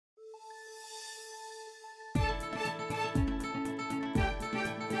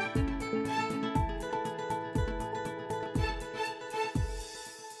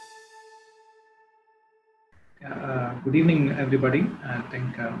Good evening, everybody. I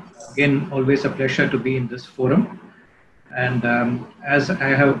think, again, always a pleasure to be in this forum. And as I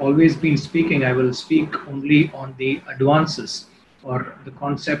have always been speaking, I will speak only on the advances or the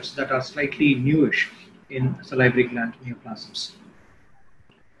concepts that are slightly newish in salivary gland neoplasms.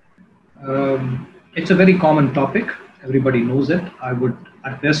 It's a very common topic. Everybody knows it. I would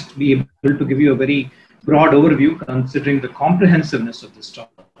at best be able to give you a very broad overview considering the comprehensiveness of this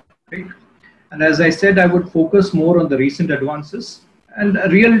topic. And as I said, I would focus more on the recent advances and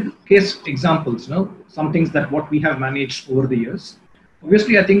real case examples, some things that what we have managed over the years.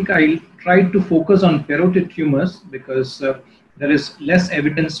 Obviously, I think I tried to focus on parotid tumors because there is less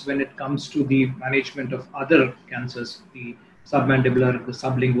evidence when it comes to the management of other cancers, the submandibular, the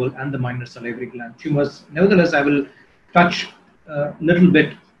sublingual, and the minor salivary gland tumors. Nevertheless, I will touch a little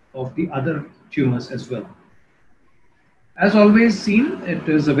bit of the other tumors as well. As always seen, it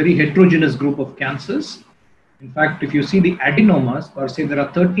is a very heterogeneous group of cancers. In fact, if you see the adenomas, per se, there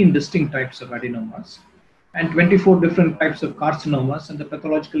are 13 distinct types of adenomas and 24 different types of carcinomas, and the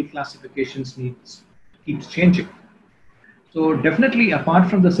pathological classifications keeps changing. So definitely, apart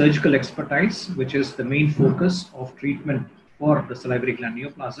from the surgical expertise, which is the main focus of treatment for the salivary gland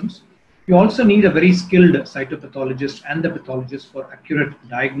neoplasms, you also need a very skilled cytopathologist and the pathologist for accurate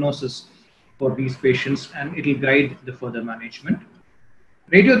diagnosis for these patients, and it will guide the further management.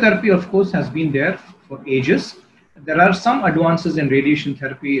 Radiotherapy, of course, has been there for ages. There are some advances in radiation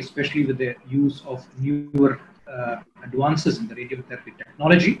therapy, especially with the use of newer advances in the radiotherapy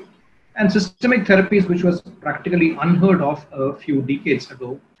technology. And systemic therapies, which was practically unheard of a few decades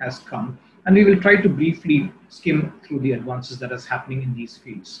ago, has come. And we will try to briefly skim through the advances that is happening in these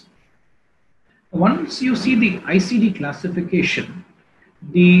fields. Once you see the ICD classification,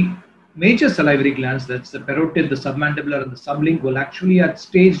 the major salivary glands, that's the parotid, the submandibular, and the sublingual, actually are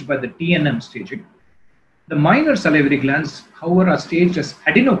staged by the TNM staging. The minor salivary glands, however, are staged as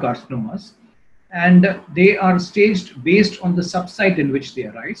adenocarcinomas, and they are staged based on the subsite in which they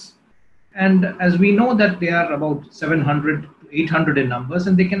arise. And as we know that they are about 700 to 800 in numbers,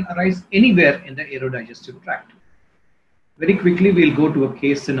 and they can arise anywhere in the aerodigestive tract. Very quickly, we'll go to a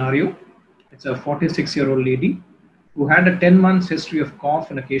case scenario. It's a 46-year-old lady who had a 10 months history of cough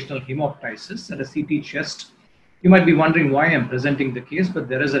and occasional hemoptysis and a CT chest. You might be wondering why I'm presenting the case, but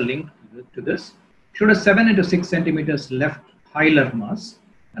there is a link to this. Showed a 7 into 6 centimeters left hilar mass,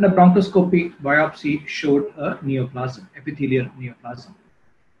 and a bronchoscopy biopsy showed a neoplasm, epithelial neoplasm.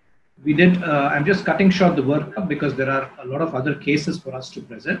 We did, I'm just cutting short the workup because there are a lot of other cases for us to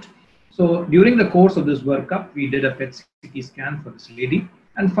present. So during the course of this workup, we did a PET CT scan for this lady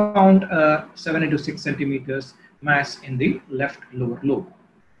and found a 7 into 6 centimeters mass in the left lower lobe.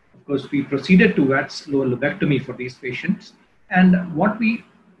 Of course, we proceeded towards lower lobectomy for these patients, and what we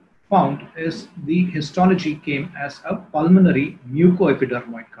found is the histology came as a pulmonary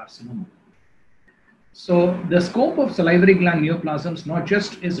mucoepidermoid carcinoma. So the scope of salivary gland neoplasms not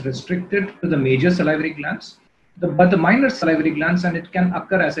just is restricted to the major salivary glands, but the minor salivary glands, and it can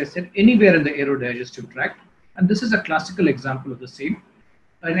occur, as I said, anywhere in the aerodigestive tract. And this is a classical example of the same.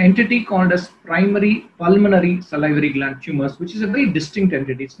 An entity called as primary pulmonary salivary gland tumors, which is a very distinct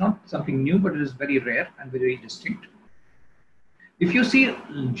entity. It's not something new, but it is very rare and very distinct. If you see,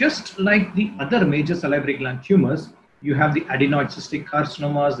 just like the other major salivary gland tumors, you have the adenoid cystic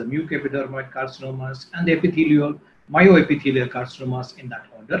carcinomas, the mucoepidermoid carcinomas, and the epithelial, myoepithelial carcinomas in that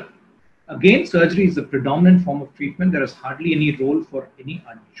order. Again, surgery is the predominant form of treatment. There is hardly any role for any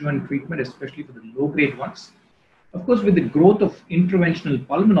adjuvant treatment, especially for the low-grade ones. Of course, with the growth of interventional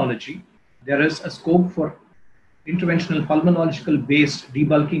pulmonology, there is a scope for interventional pulmonological based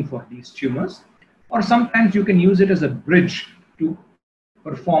debulking for these tumors, or sometimes you can use it as a bridge to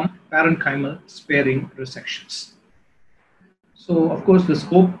perform parenchymal sparing resections. So, of course, the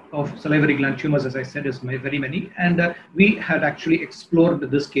scope of salivary gland tumors, as I said, is very many, and we had actually explored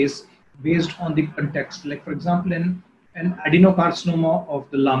this case based on the context. Like, for example, in an adenocarcinoma of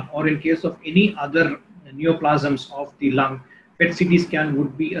the lung, or in case of any other neoplasms of the lung, PET CT scan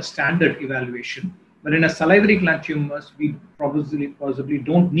would be a standard evaluation. But in a salivary gland tumors, we possibly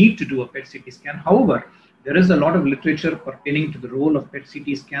don't need to do a PET CT scan. However, there is a lot of literature pertaining to the role of PET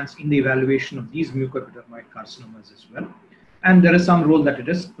CT scans in the evaluation of these mucoepidermoid carcinomas as well. And there is some role that it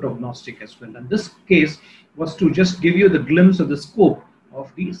is prognostic as well. And this case was to just give you the glimpse of the scope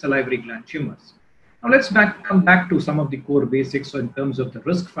of the salivary gland tumors. Now let's come back to some of the core basics. So in terms of the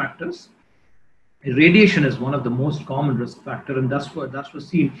risk factors, radiation is one of the most common risk factor, and that was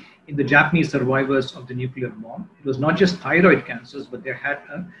seen in the Japanese survivors of the nuclear bomb. It was not just thyroid cancers, but they had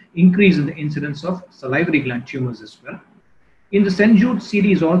an increase in the incidence of salivary gland tumors as well. In the St. Jude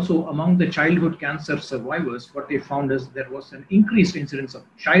series also, among the childhood cancer survivors, what they found is there was an increased incidence of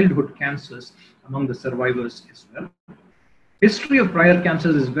childhood cancers among the survivors as well. History of prior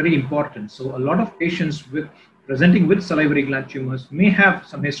cancers is very important. So a lot of patients presenting with salivary gland tumors may have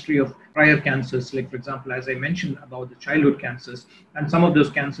some history of prior cancers, like for example, as I mentioned about the childhood cancers, and some of those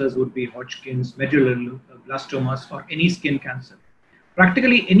cancers would be Hodgkin's, medulloblastomas, or any skin cancer.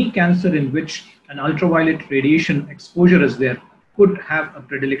 Practically any cancer in which an ultraviolet radiation exposure is there could have a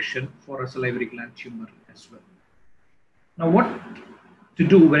predilection for a salivary gland tumor as well. Now, what to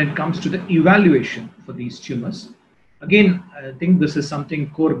do when it comes to the evaluation for these tumors? Again, I think this is something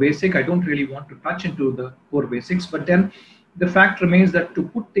core basic. I don't really want to touch into the core basics, but then the fact remains that to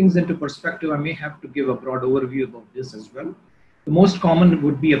put things into perspective, I may have to give a broad overview about this as well. The most common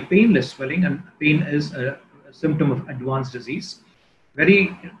would be a painless swelling, and pain is a symptom of advanced disease.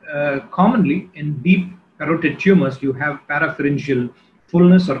 Very commonly in deep carotid tumors, you have parapharyngeal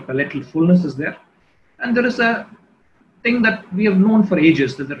fullness or palatal fullness is there. And there is a thing that we have known for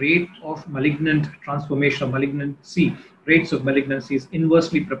ages, that the rate of malignant transformation or malignancy, rates of malignancy is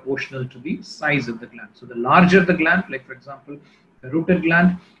inversely proportional to the size of the gland. So the larger the gland, like for example, the carotid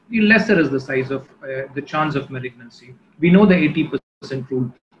gland, the lesser is the size of the chance of malignancy. We know the 80%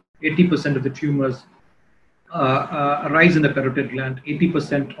 rule. 80% of the tumors arise in the carotid gland,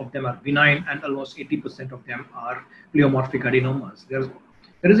 80% of them are benign, and almost 80% of them are pleomorphic adenomas.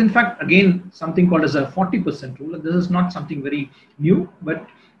 There is in fact, again, something called as a 40% rule. This is not something very new, but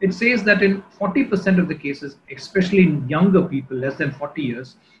it says that in 40% of the cases, especially in younger people, less than 40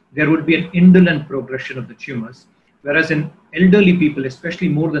 years, there would be an indolent progression of the tumors. Whereas in elderly people, especially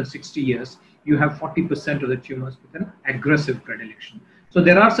more than 60 years, you have 40% of the tumors with an aggressive predilection. So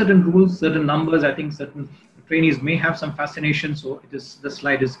there are certain rules, certain numbers. I think certain trainees may have some fascination, so the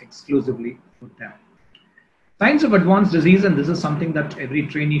slide is exclusively for them. Signs of advanced disease, and this is something that every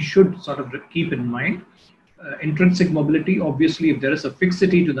trainee should sort of keep in mind. Intrinsic mobility, obviously, if there is a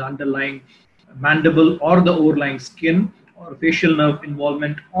fixity to the underlying mandible or the overlying skin, or facial nerve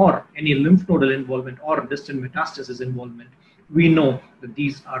involvement, or any lymph nodal involvement, or distant metastasis involvement, we know that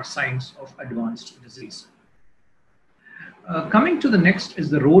these are signs of advanced disease. Coming to the next is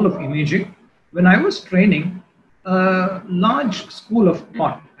the role of imaging. When I was training, a large school of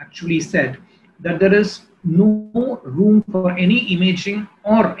thought actually said that there is no room for any imaging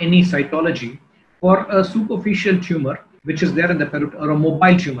or any cytology for a superficial tumor which is there in the parotid, or a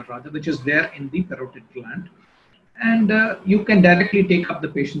mobile tumor rather, which is there in the parotid gland. And you can directly take up the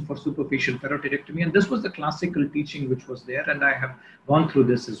patient for superficial parotidectomy. And this was the classical teaching which was there, and I have gone through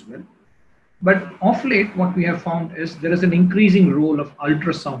this as well. But of late, what we have found is there is an increasing role of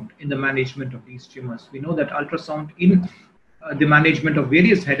ultrasound in the management of these tumors. We know that ultrasound in the management of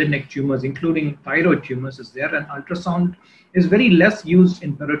various head and neck tumors, including thyroid tumors, is there, and ultrasound is very less used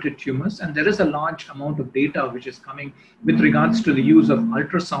in parotid tumors, and there is a large amount of data which is coming with regards to the use of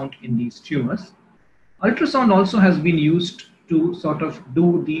ultrasound in these tumors. Ultrasound also has been used to sort of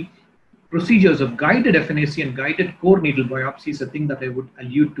do the procedures of guided FNAC and guided core needle biopsies, a thing that I would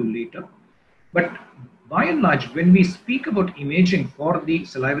allude to later. But by and large, when we speak about imaging for the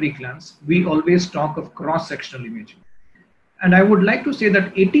salivary glands, we always talk of cross-sectional imaging. And I would like to say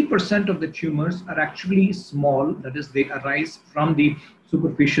that 80% of the tumors are actually small, that is, they arise from the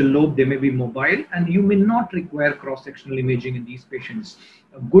superficial lobe, they may be mobile, and you may not require cross-sectional imaging in these patients.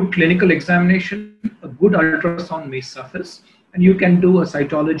 A good clinical examination, a good ultrasound may suffice, and you can do a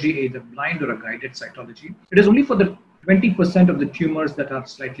cytology, either blind or a guided cytology. It is only for the 20% of the tumors that are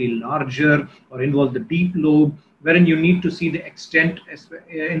slightly larger or involve the deep lobe, wherein you need to see the extent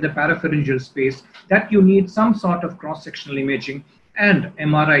in the parapharyngeal space, that you need some sort of cross-sectional imaging, and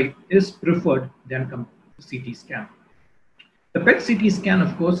MRI is preferred than CT scan. The PET-CT scan,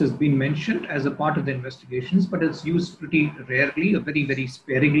 of course, has been mentioned as a part of the investigations, but it's used pretty rarely, or very, very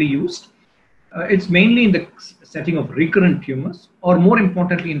sparingly used. It's mainly in the setting of recurrent tumors, or more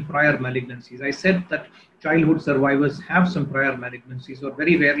importantly, in prior malignancies. I said that childhood survivors have some prior malignancies, or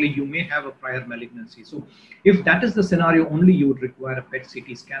very rarely you may have a prior malignancy. So if that is the scenario, only you would require a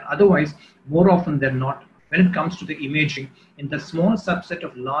PET-CT scan. Otherwise, more often than not, when it comes to the imaging, in the small subset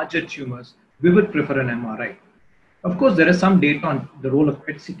of larger tumors, we would prefer an MRI. Of course, there is some data on the role of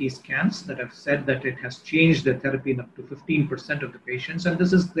PET-CT scans that have said that it has changed the therapy in up to 15% of the patients, and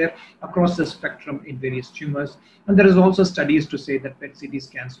this is there across the spectrum in various tumors. And there is also studies to say that PET-CT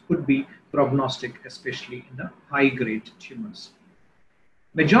scans could be prognostic, especially in the high-grade tumors.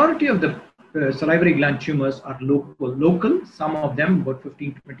 Majority of the salivary gland tumors are local. Some of them, about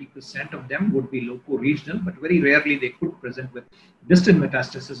 15-20% of them, would be loco-regional, but very rarely they could present with distant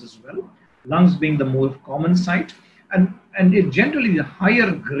metastasis as well. Lungs being the more common site. And it generally the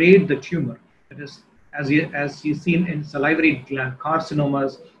higher grade the tumor, that is, as you seen in salivary gland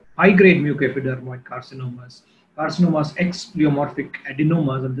carcinomas, high grade mucoepidermoid carcinomas, carcinomas ex pleomorphic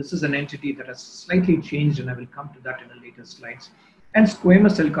adenomas, and this is an entity that has slightly changed, and I will come to that in the later slides. And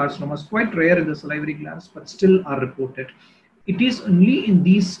squamous cell carcinomas, quite rare in the salivary glands, but still are reported. It is only in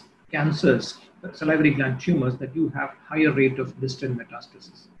these cancers, salivary gland tumors, that you have higher rate of distant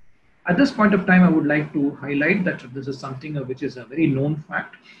metastasis. At this point of time, I would like to highlight that this is something which is a very known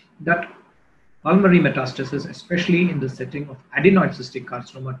fact, that pulmonary metastasis, especially in the setting of adenoid cystic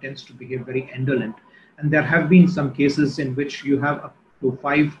carcinoma, tends to behave very indolent. And there have been some cases in which you have up to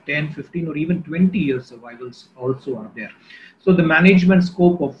 5, 10, 15, or even 20 years survivals also are there. So the management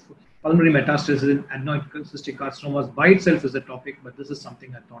scope of pulmonary metastasis in adenoid cystic carcinomas by itself is a topic, but this is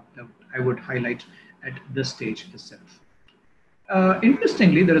something I thought that I would highlight at this stage itself.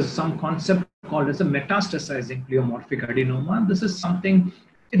 Interestingly, there is some concept called as a metastasizing pleomorphic adenoma. This is something,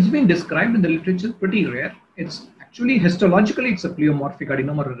 it's been described in the literature, pretty rare. It's actually histologically, it's a pleomorphic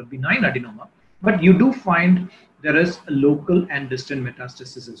adenoma or a benign adenoma, but you do find there is a local and distant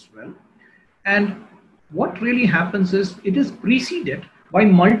metastasis as well. And what really happens is it is preceded by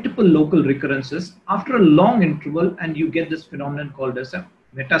multiple local recurrences after a long interval, and you get this phenomenon called as a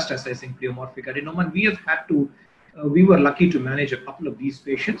metastasizing pleomorphic adenoma. And we have had to we were lucky to manage a couple of these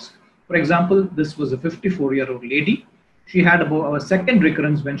patients. For example, this was a 54-year-old lady. She had about a second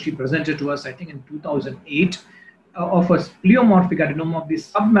recurrence when she presented to us, I think in 2008, of a pleomorphic adenoma of the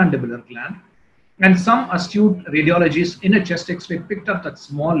submandibular gland. And some astute radiologists in a chest X-ray picked up that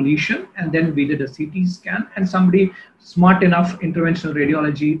small lesion, and then we did a CT scan, and somebody smart enough, interventional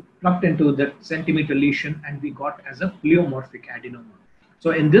radiology, plugged into that centimeter lesion, and we got as a pleomorphic adenoma.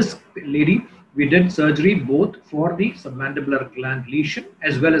 So in this lady, we did surgery both for the submandibular gland lesion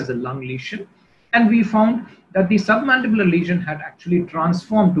as well as the lung lesion. And we found that the submandibular lesion had actually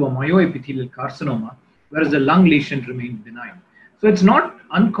transformed to a myoepithelial carcinoma, whereas the lung lesion remained benign. So it's not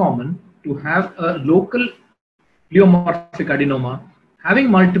uncommon to have a local pleomorphic adenoma having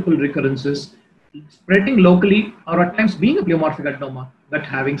multiple recurrences, spreading locally, or at times being a pleomorphic adenoma, but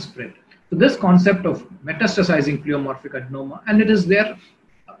having spread. So this concept of metastasizing pleomorphic adenoma, and it is there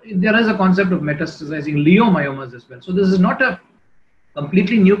is a concept of metastasizing leiomyomas as well. So this is not a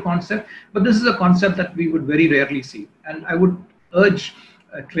completely new concept, but this is a concept that we would very rarely see. And I would urge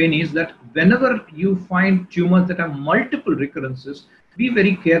trainees that whenever you find tumors that have multiple recurrences, be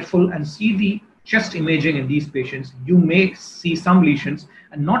very careful and see the chest imaging in these patients. You may see some lesions,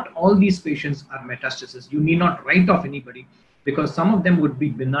 and not all these patients are metastasis. You need not write off anybody, because some of them would be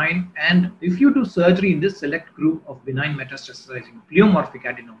benign, and if you do surgery in this select group of benign metastasizing pleomorphic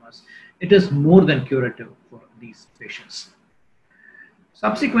adenomas, it is more than curative for these patients.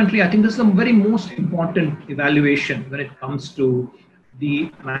 Subsequently, I think this is the very most important evaluation when it comes to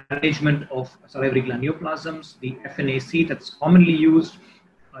the management of salivary gland neoplasms, the FNAC that's commonly used,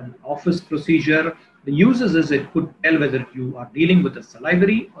 an office procedure. The uses is it could tell whether you are dealing with a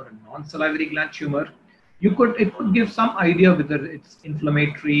salivary or a non-salivary gland tumor. It could give some idea whether it's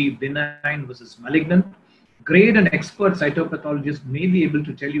inflammatory, benign versus malignant. Grade and expert cytopathologists may be able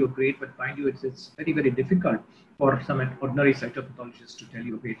to tell you a grade, but mind you, it's very, very difficult for some ordinary cytopathologists to tell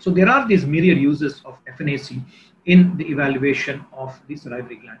you a grade. So there are these myriad uses of FNAC in the evaluation of the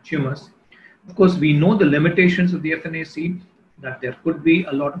salivary gland tumors. Of course, we know the limitations of the FNAC, that there could be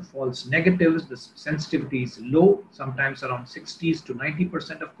a lot of false negatives. The sensitivity is low, sometimes around 60s to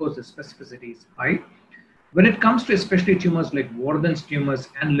 90%. Of course, the specificity is high. When it comes to especially tumors like Warden's tumors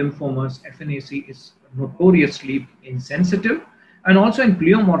and lymphomas, FNAC is notoriously insensitive, and also in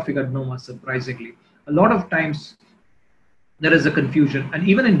pleomorphic adenomas, surprisingly. A lot of times there is a confusion, and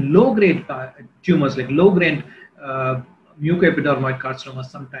even in low-grade tumors like low-grade mucoepidermoid carcinoma,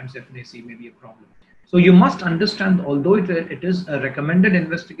 sometimes FNAC may be a problem. So you must understand, although it is a recommended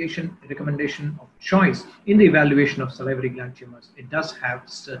recommendation of choice in the evaluation of salivary gland tumors, it does have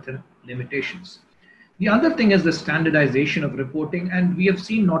certain limitations. The other thing is the standardization of reporting, and we have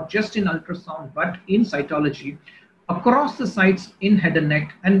seen not just in ultrasound, but in cytology, across the sites in head and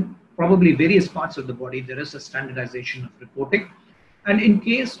neck, and probably various parts of the body, there is a standardization of reporting. And in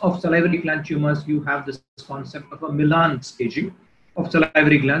case of salivary gland tumors, you have this concept of a Milan staging of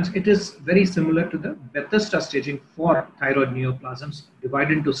salivary glands. It is very similar to the Bethesda staging for thyroid neoplasms,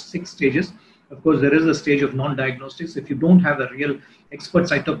 divided into 6 stages. Of course, there is a stage of non-diagnostics. If you don't have a real expert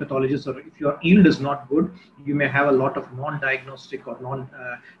cytopathologist, or if your yield is not good, you may have a lot of non-diagnostic or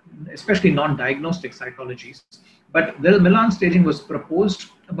especially non-diagnostic cytologies. But the Milan staging was proposed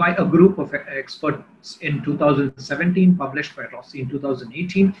by a group of experts in 2017, published by Rossi in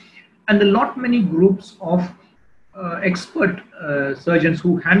 2018, and many groups of expert surgeons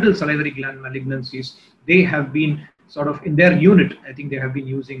who handle salivary gland malignancies, they have been sort of in their unit, I think they have been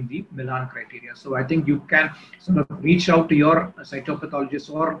using the Milan criteria. So I think you can sort of reach out to your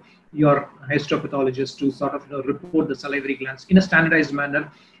cytopathologist or your histopathologist to sort of report the salivary glands in a standardized manner.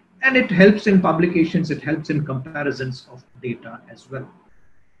 And it helps in publications, it helps in comparisons of data as well.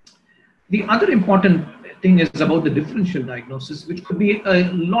 The other important thing is about the differential diagnosis, which could be a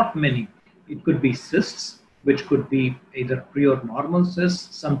lot many. It could be cysts, which could be either pre or normal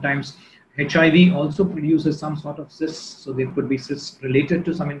cysts. Sometimes HIV also produces some sort of cysts, so there could be cysts related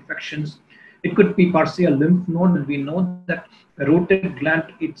to some infections. It could be partial lymph node, and we know that parotid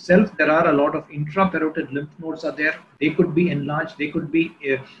gland itself, there are a lot of intraparotid lymph nodes are there. They could be enlarged, they could be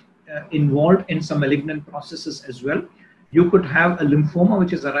involved in some malignant processes as well. You could have a lymphoma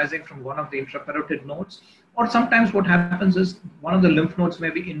which is arising from one of the intraparotid nodes, or sometimes what happens is one of the lymph nodes may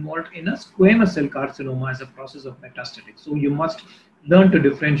be involved in a squamous cell carcinoma as a process of metastatic. So you must learn to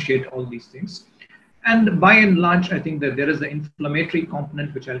differentiate all these things. And by and large, I think that there is the inflammatory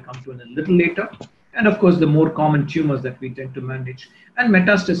component, which I'll come to in a little later. And of course, the more common tumors that we tend to manage. And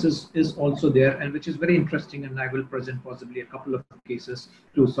metastasis is also there, and which is very interesting. And I will present possibly a couple of cases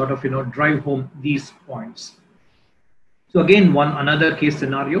to sort of, drive home these points. So again, another case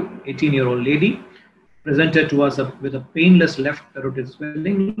scenario, 18-year-old lady presented to us with a painless left parotid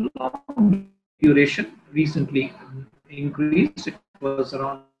swelling, long duration, recently increased. It was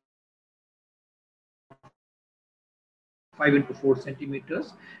around 5 into 4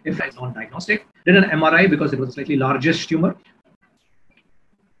 centimeters. If it's non-diagnostic, did an MRI because it was a slightly largest tumor.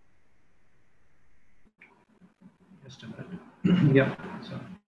 Just a minute. Yeah. So,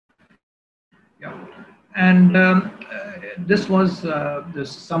 yeah. And this was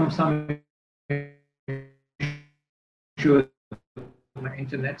some issue with my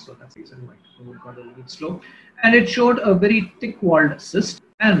internet, so that's the reason why it got a little bit slow. And it showed a very thick-walled cyst,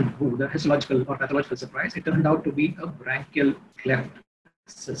 and the histological or pathological surprise, it turned out to be a branchial cleft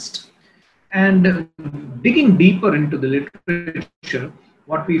cyst. And digging deeper into the literature,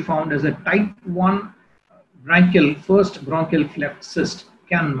 what we found is a type 1 first bronchial cleft cyst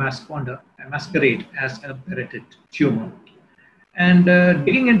can masquerade as a parotid tumor. And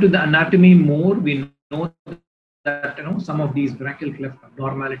digging into the anatomy more, we know that some of these branchial cleft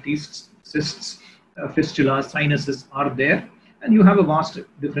abnormalities, cysts, fistulas, sinuses are there, and you have a vast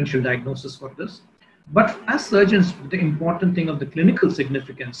differential diagnosis for this. But as surgeons, the important thing of the clinical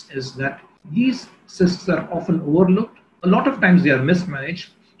significance is that these cysts are often overlooked. A lot of times they are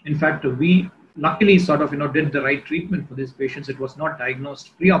mismanaged. In fact, we luckily sort of did the right treatment for these patients. It was not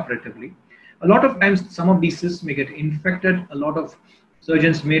diagnosed preoperatively. A lot of times some of these cysts may get infected. A lot of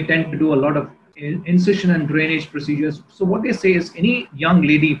surgeons may tend to do a lot of incision and drainage procedures. So what they say is any young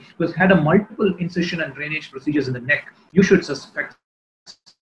lady who has had a multiple incision and drainage procedures in the neck, you should suspect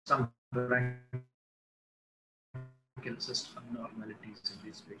some cyst abnormalities in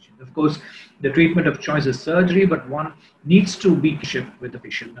these patients. Of course, the treatment of choice is surgery, but one needs to be patient with the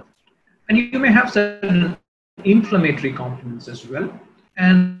patient. And you may have certain inflammatory components as well.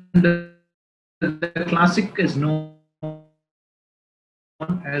 And the classic is known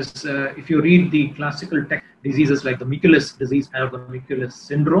as, if you read the classical text, diseases like the Mikulicz disease or the Mikulicz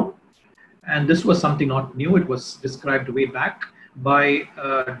syndrome. And this was something not new. It was described way back by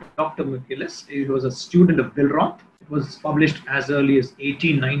Dr. Mikulicz. He was a student of Billroth. It was published as early as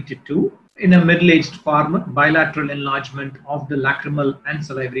 1892 in a middle-aged farmer, bilateral enlargement of the lacrimal and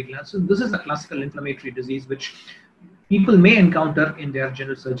salivary glands. So this is a classical inflammatory disease which people may encounter in their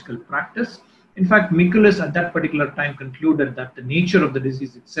general surgical practice. In fact, Mikulicz at that particular time concluded that the nature of the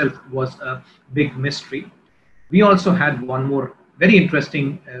disease itself was a big mystery. We also had one more very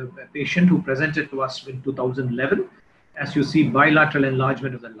interesting patient who presented to us in 2011. As you see, bilateral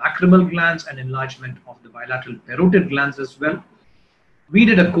enlargement of the lacrimal glands and enlargement of the bilateral parotid glands as well. We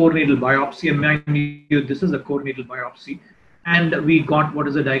did a core needle biopsy, and mind you, this is a core needle biopsy, and we got what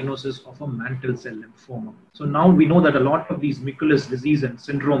is the diagnosis of a mantle cell lymphoma. So now we know that a lot of these Mikulicz disease and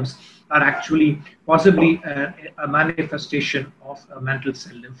syndromes are actually possibly a manifestation of a mantle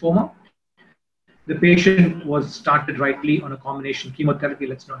cell lymphoma. The patient was started rightly on a combination chemotherapy.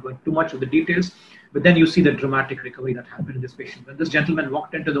 Let's not go into too much of the details, but then you see the dramatic recovery that happened in this patient. When this gentleman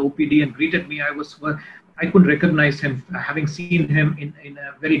walked into the OPD and greeted me, I couldn't recognize him, having seen him in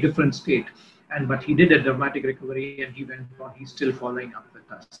a very different state. But he did a dramatic recovery, and he went on. He's still following up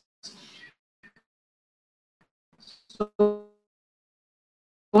with us. So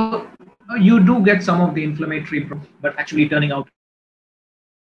you do get some of the inflammatory, but actually turning out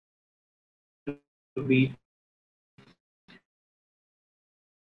to be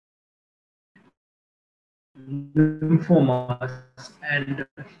lymphomas, and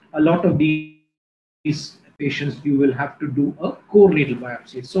a lot of these patients you will have to do a core needle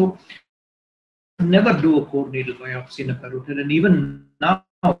biopsy. So never do a core needle biopsy in a parotid, and even now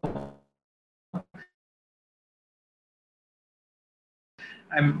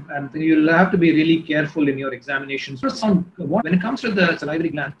you'll have to be really careful in your examinations. When it comes to the salivary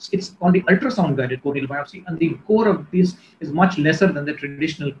gland, it's on the ultrasound guided core needle biopsy, and the core of this is much lesser than the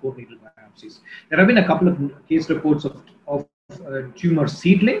traditional core needle biopsies. There have been a couple of case reports of tumor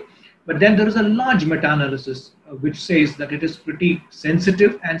seedling, but then there is a large meta-analysis which says that it is pretty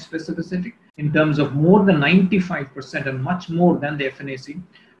sensitive and specific in terms of more than 95% and much more than the FNAC,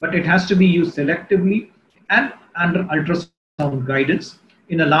 but it has to be used selectively and under ultrasound guidance.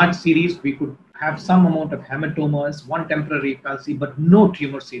 In a large series, we could have some amount of hematomas, one temporary palsy, but no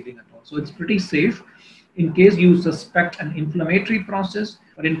tumor seeding at all. So it's pretty safe in case you suspect an inflammatory process,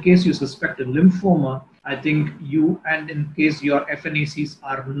 or in case you suspect a lymphoma. I think and in case your FNACs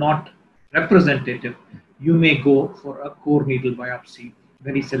are not representative, you may go for a core needle biopsy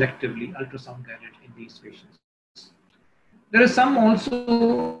very selectively, ultrasound guided in these patients. There is some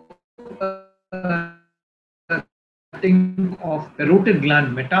also thing of parotid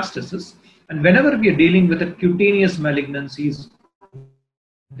gland metastasis, and whenever we are dealing with a cutaneous malignancies,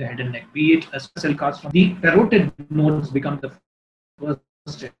 the head and neck, be it a cell carcinoma, the parotid nodes become the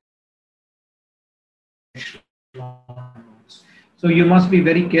first nodes. So you must be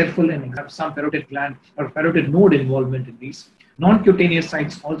very careful and have some parotid gland or parotid node involvement in these. Non-cutaneous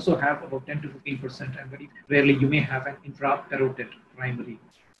sites also have about 10 to 15%, and very rarely you may have an intraparotid primary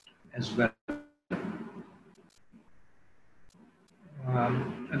as well.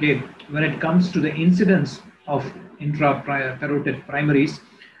 Again, when it comes to the incidence of intraparotid primaries,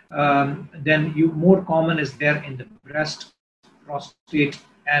 then more common is there in the breast, prostate,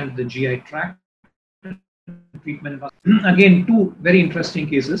 and the GI tract. Treatment. Again, two very interesting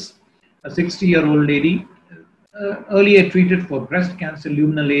cases. A 60-year-old lady, earlier treated for breast cancer,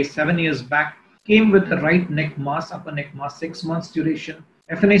 luminal A, 7 years back, came with a right neck mass, upper neck mass, 6 months duration.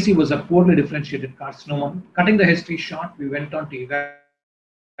 FNAC was a poorly differentiated carcinoma. Cutting the history short, we went on to evaluate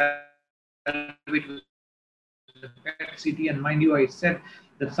the PET CT, and mind you, I said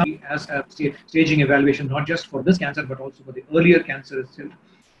that some has a staging evaluation not just for this cancer but also for the earlier cancer itself.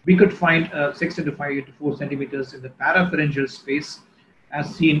 We could find 6 to 5 to 4 centimeters in the parapharyngeal space,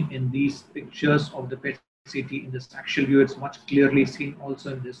 as seen in these pictures of the PET CT. In this axial view, it's much clearly seen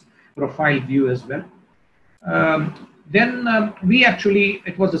also in this profile view as well.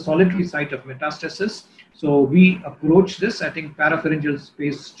 It was a solitary site of metastasis. So we approached this. I think parapharyngeal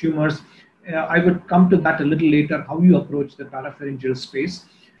space tumors, I would come to that a little later, how you approach the parapharyngeal space.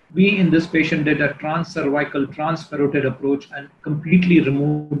 We in this patient did a transcervical, transparotid approach and completely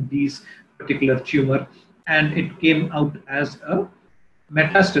removed these particular tumor, and it came out as a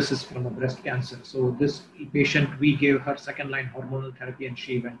metastasis from a breast cancer. So this patient, we gave her second-line hormonal therapy, and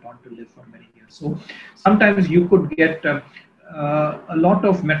she went on to live for many years. So sometimes you could get a lot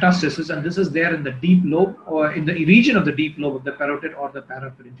of metastasis, and this is there in the deep lobe or in the region of the deep lobe of the parotid or the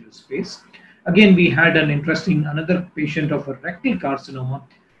parapharyngeal space. Again, we had another patient of a rectal carcinoma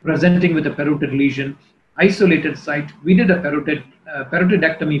presenting with a parotid lesion, isolated site. We did a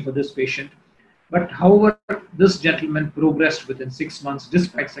parotidectomy for this patient. But however, this gentleman progressed within 6 months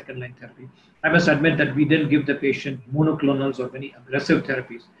despite second-line therapy. I must admit that we didn't give the patient monoclonals or any aggressive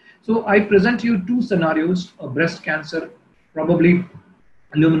therapies. So I present you two scenarios of breast cancer, probably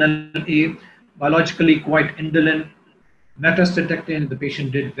luminal A, biologically quite indolent, metastatectomy, the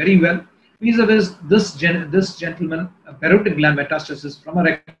patient did very well. Vis-a-vis this gentleman, a parotid gland metastasis from a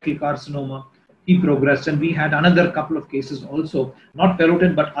rectal carcinoma, he progressed, and we had another couple of cases also, not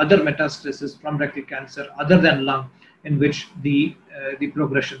parotid but other metastasis from rectal cancer other than lung, in which the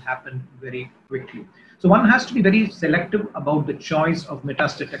progression happened very quickly. So one has to be very selective about the choice of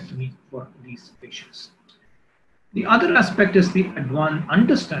metastatectomy for these patients. The other aspect is the advanced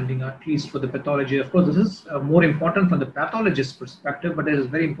understanding, at least for the pathology. Of course, this is more important from the pathologist's perspective, but it is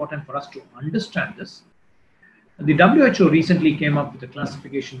very important for us to understand this. The WHO recently came up with a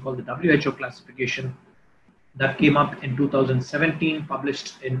classification called the WHO classification that came up in 2017,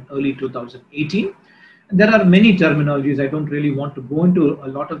 published in early 2018. And there are many terminologies. I don't really want to go into a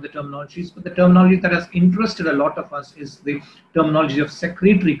lot of the terminologies, but the terminology that has interested a lot of us is the terminology of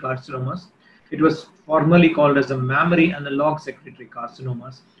secretory carcinomas. It was formerly called as a mammary analog secretory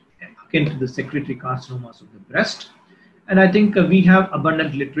carcinomas, akin to the secretory carcinomas of the breast. And I think we have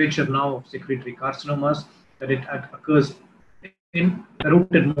abundant literature now of secretory carcinomas, that it occurs in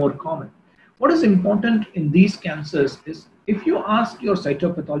parotid more common. What is important in these cancers is if you ask your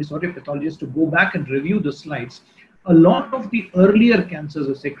cytopathologist or your pathologist to go back and review the slides, a lot of the earlier cancers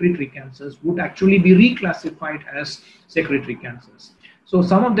or secretory cancers would actually be reclassified as secretory cancers. So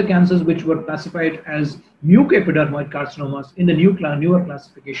some of the cancers which were classified as mucoepidermoid carcinomas in the newer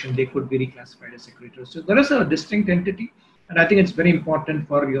classification, they could be reclassified as secretory. So there is a distinct entity, and I think it's very important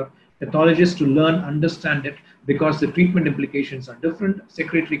for your pathologist to learn, understand it, because the treatment implications are different.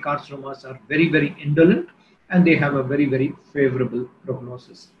 Secretory carcinomas are very, very indolent, and they have a very, very favorable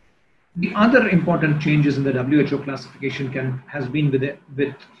prognosis. The other important changes in the WHO classification has been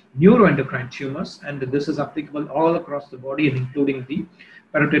with neuroendocrine tumors, and this is applicable all across the body, and including the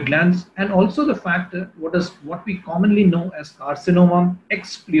parotid glands, and also the fact that what we commonly know as carcinoma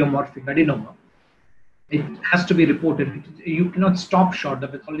ex pleomorphic adenoma. It has to be reported. You cannot stop short. The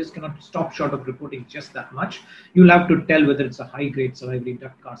pathologist cannot stop short of reporting just that much. You'll have to tell whether it's a high-grade salivary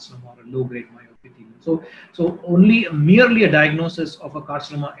duct carcinoma or a low-grade myoepithelium. So only merely a diagnosis of a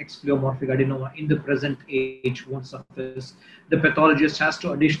carcinoma ex pleomorphic adenoma in the present age won't suffice. The pathologist has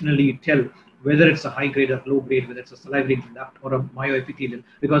to additionally tell whether it's a high-grade or low-grade, whether it's a salivary duct or a myoepithelium,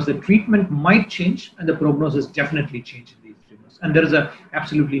 because the treatment might change and the prognosis definitely change in these tumors. And there is a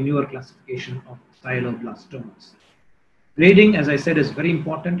absolutely newer classification of myeloblastomas. Grading, as I said, is very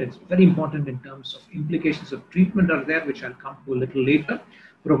important. It's very important in terms of implications of treatment are there, which I'll come to a little later.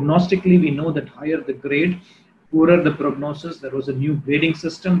 Prognostically, we know that higher the grade, poorer the prognosis. There was a new grading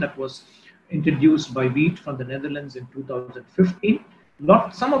system that was introduced by Wheat from the Netherlands in 2015.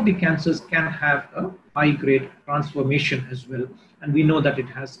 Some of the cancers can have a high-grade transformation as well, and we know that it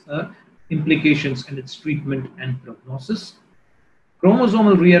has implications in its treatment and prognosis.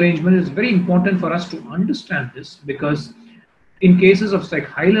 Chromosomal rearrangement is very important for us to understand this, because in cases of like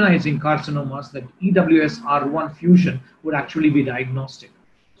hyalinizing carcinomas, that EWSR1 fusion would actually be diagnostic.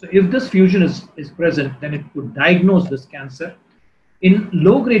 So if this fusion is present, then it could diagnose this cancer. In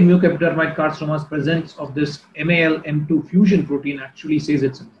low-grade mucoepidermoid carcinomas, presence of this MAL-M2 fusion protein actually says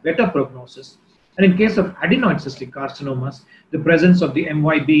it's a better prognosis. And in case of adenoid cystic carcinomas, the presence of the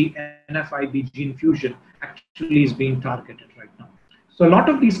MYB and NFIB gene fusion actually is being targeted right now. So a lot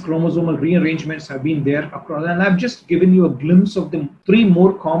of these chromosomal rearrangements have been there across, and I've just given you a glimpse of the three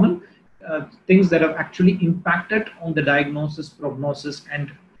more common things that have actually impacted on the diagnosis, prognosis,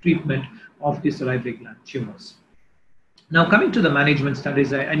 and treatment of the salivary gland tumors. Now, coming to the management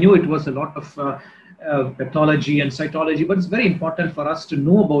studies, I knew it was a lot of pathology and cytology, but it's very important for us to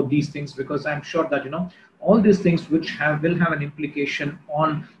know about these things, because I'm sure that all these things will have an implication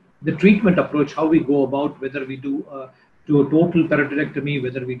on the treatment approach, how we go about, whether we do a total parotidectomy,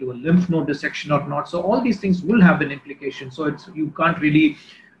 whether we do a lymph node dissection or not. So all these things will have an implication. So you can't really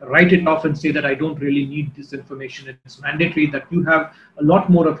write it off and say that I don't really need this information. It's mandatory that you have a lot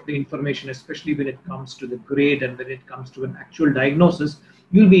more of the information, especially when it comes to the grade and when it comes to an actual diagnosis.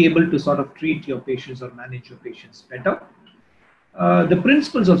 You'll be able to sort of treat your patients or manage your patients better. The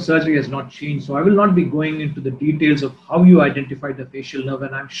principles of surgery has not changed, so I will not be going into the details of how you identify the facial nerve,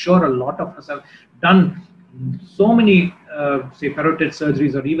 and I'm sure a lot of us have done so many say parotid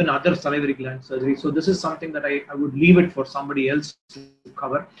surgeries or even other salivary gland surgeries. So this is something that I would leave it for somebody else to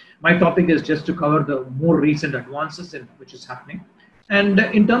cover. My topic is just to cover the more recent advances in which is happening. And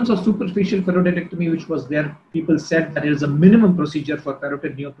in terms of superficial parotidectomy, which was there, people said that it is a minimum procedure for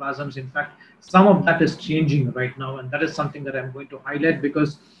parotid neoplasms. In fact, some of that is changing right now, and that is something that I'm going to highlight,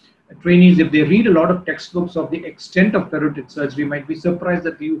 because trainees, if they read a lot of textbooks of the extent of parotid surgery, might be surprised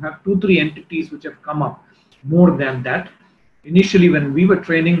that you have 2-3 entities which have come up more than that. Initially, when we were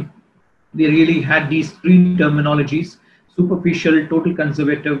training, we really had these three terminologies: superficial, total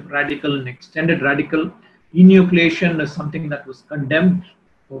conservative, radical, and extended radical. Enucleation is something that was condemned.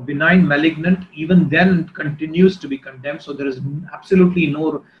 For benign malignant, even then it continues to be condemned. So there is absolutely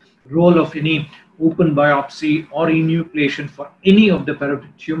no role of any open biopsy or enucleation for any of the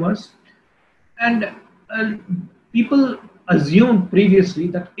parotid tumors. And people assumed previously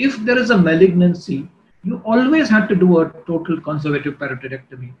that if there is a malignancy, you always had to do a total conservative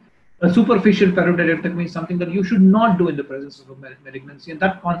parotidectomy. A superficial parotidectomy is something that you should not do in the presence of a malignancy, and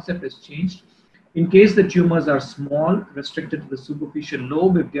that concept has changed. In case the tumors are small, restricted to the superficial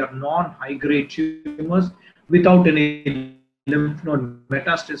lobe, if they are non-high-grade tumors without any lymph node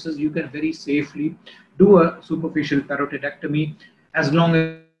metastasis, you can very safely do a superficial parotidectomy as long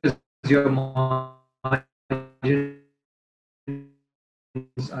as your margins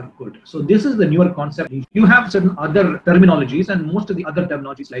are good. So this is the newer concept. You have certain other terminologies, and most of the other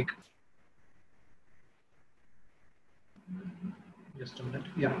terminologies like, just a minute,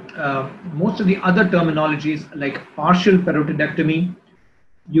 yeah, most of the other terminologies like partial parotidectomy,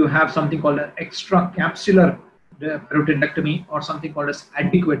 you have something called an extracapsular parotidectomy or something called as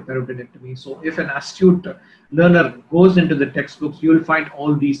adequate parotidectomy. So if an astute learner goes into the textbooks, you will find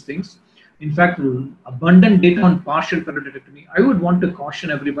all these things. In fact, abundant data on partial parotidectomy. I would want to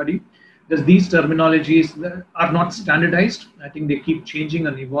caution everybody that these terminologies are not standardized. I think they keep changing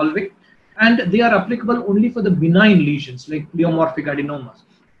and evolving, and they are applicable only for the benign lesions like pleomorphic adenomas.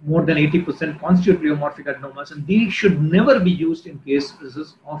 More than 80% constitute pleomorphic adenomas, and these should never be used in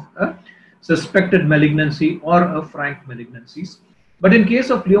cases of a suspected malignancy or a frank malignancies. But in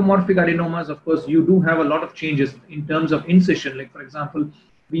case of pleomorphic adenomas, of course, you do have a lot of changes in terms of incision. Like, for example,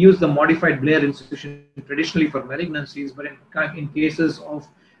 we use the modified Blair incision traditionally for malignancies, but in cases of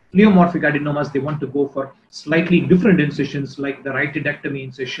pleomorphic adenomas, they want to go for slightly different incisions like the rhytidectomy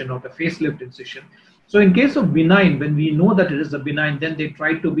incision or the facelift incision. So in case of benign, when we know that it is a benign, then they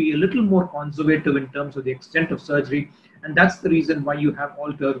try to be a little more conservative in terms of the extent of surgery. And that's the reason why you have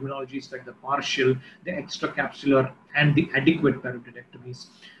all terminologies like the partial, the extracapsular, and the adequate parotidectomies.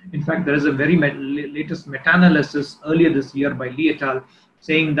 In fact, there is a very latest meta-analysis earlier this year by Lee et al.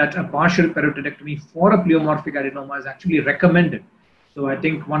 Saying that a partial parotidectomy for a pleomorphic adenoma is actually recommended. So I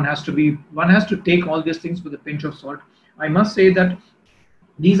think one has to take all these things with a pinch of salt. I must say that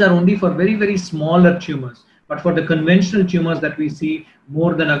these are only for very, very smaller tumors. But for the conventional tumors that we see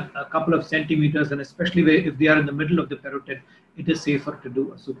more than a couple of centimeters, and especially if they are in the middle of the parotid, it is safer to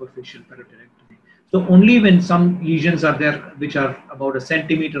do a superficial parotidectomy. So only when some lesions are there which are about a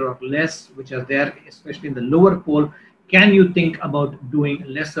centimeter or less, which are there, especially in the lower pole, can you think about doing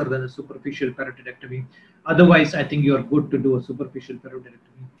lesser than a superficial parotidectomy. Otherwise, I think you are good to do a superficial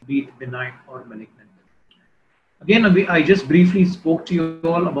parotidectomy, be it benign or malignant. Again, I just briefly spoke to you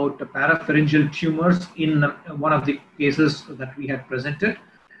all about the parapharyngeal tumors in one of the cases that we had presented.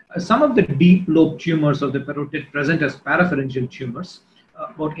 Some of the deep lobe tumors of the parotid present as parapharyngeal tumors.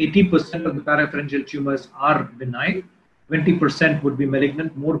 About 80% of the parapharyngeal tumors are benign. 20% would be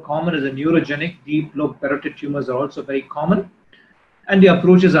malignant. More common is the neurogenic. Deep lobe parotid tumors are also very common. And the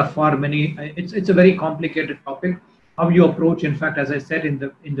approaches are far many. It's a very complicated topic. How you approach, in fact, as I said in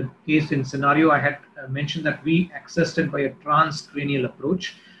the case in scenario, I had mentioned that we accessed it by a transcranial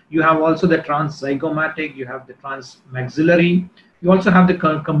approach. You have also the transzygomatic, you have the transmaxillary, you also have the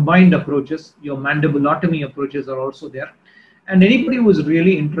combined approaches. Your mandibulotomy approaches are also there. And anybody who is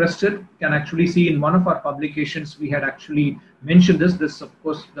really interested can actually see in one of our publications, we had actually mentioned this. This, of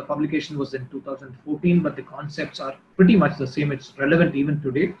course, the publication was in 2014, but the concepts are pretty much the same. It's relevant even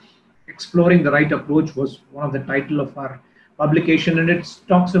today. Exploring the Right Approach was one of the title of our publication, and it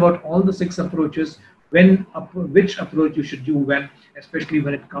talks about all the 6 approaches, which approach you should do when, especially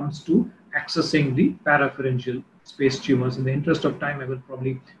when it comes to accessing the parapharyngeal space tumors. In the interest of time, I will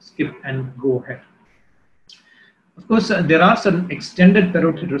probably skip and go ahead. Of course, there are some extended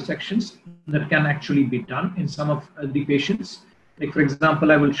parotid resections that can actually be done in some of the patients. Like, for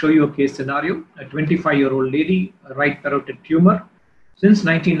example, I will show you a case scenario, a 25-year-old lady, a right parotid tumor. Since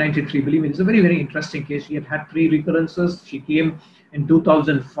 1993, believe me, it's a very, very interesting case. She had had 3 recurrences. She came in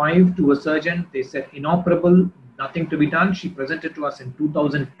 2005 to a surgeon. They said inoperable, nothing to be done. She presented to us in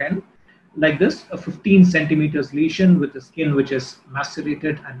 2010 like this, a 15 centimeters lesion with the skin which is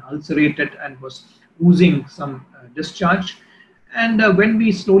macerated and ulcerated and was oozing some discharge. And when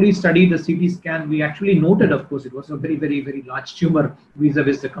we slowly studied the CT scan, we actually noted, of course, it was a very, very, very large tumor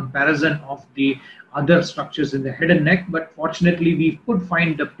vis-a-vis the comparison of the other structures in the head and neck. But fortunately, we could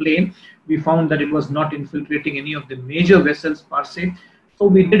find the plane. We found that it was not infiltrating any of the major vessels per se. So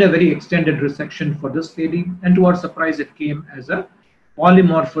we did a very extended resection for this lady. And to our surprise, it came as a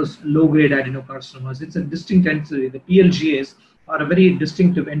polymorphous low-grade adenocarcinomas. It's a distinct entity. The PLGAs are a very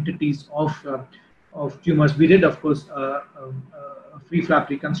distinctive entities of tumors. We did, of course, a free flap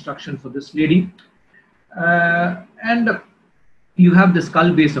reconstruction for this lady. And you have the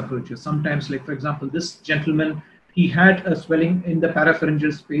skull base approaches. Sometimes, like for example, this gentleman, he had a swelling in the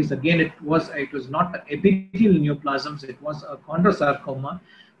parapharyngeal space. Again, it was not epithelial neoplasms, it was a chondrosarcoma.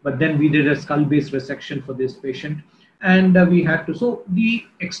 But then we did a skull base resection for this patient. And we had to, so the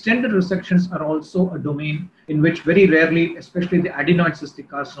extended resections are also a domain in which very rarely, especially the adenoid cystic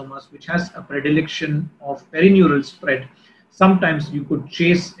carcinomas, which has a predilection of perineural spread, sometimes you could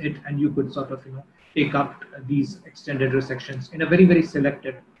chase it and you could sort of, take up these extended resections in a very, very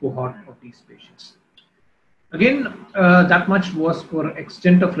selected cohort of these patients. Again, that much was for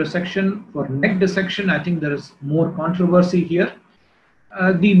extent of resection. For neck dissection, I think there is more controversy here.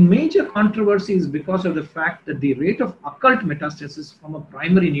 The major controversy is because of the fact that the rate of occult metastasis from a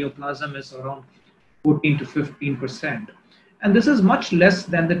primary neoplasm is around 14 to 15%. And this is much less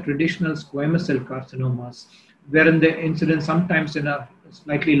than the traditional squamous cell carcinomas. wherein the incidence sometimes in a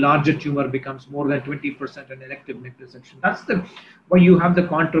slightly larger tumor becomes more than 20% an elective neck dissection. That's the why you have the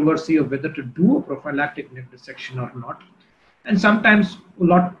controversy of whether to do a prophylactic neck dissection or not. And sometimes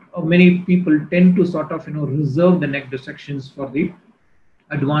many people tend to sort of reserve the neck dissections for the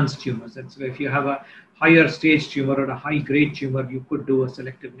advanced tumors. That's why if you have a higher stage tumor or a high grade tumor, you could do a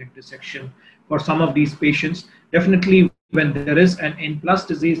selective neck dissection for some of these patients. Definitely, when there is an N plus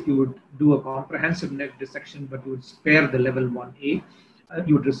disease, you would do a comprehensive neck dissection, but you would spare the level 1A.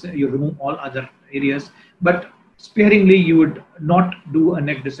 You remove all other areas, but sparingly you would not do a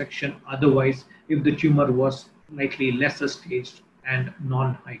neck dissection otherwise if the tumor was likely lesser staged and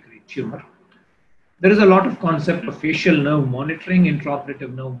non-high grade tumor. There is a lot of concept of facial nerve monitoring.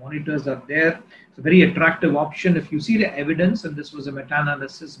 Intraoperative nerve monitors are there. It's a very attractive option. If you see the evidence, and this was a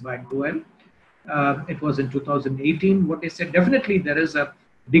meta-analysis by Goel, it was in 2018, what they said, definitely there is a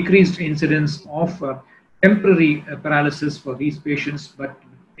decreased incidence of temporary paralysis for these patients, but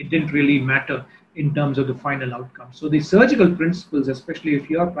it didn't really matter in terms of the final outcome. So the surgical principles, especially if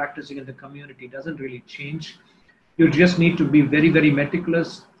you are practicing in the community, doesn't really change. You just need to be very, very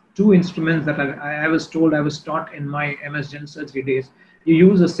meticulous. Two instruments that I was taught in my MS Gen surgery days. You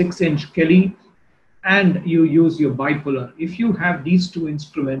use a 6-inch Kelly and you use your bipolar. If you have these two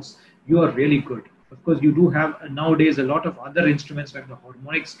instruments, you are really good. Of course, you do have nowadays a lot of other instruments like the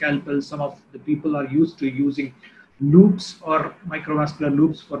harmonic scalpel. Some of the people are used to using loops or microvascular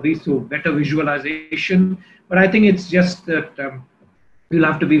loops for these, so better visualization. But I think it's just that you'll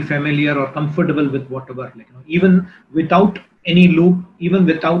have to be familiar or comfortable with whatever, even without any loop, even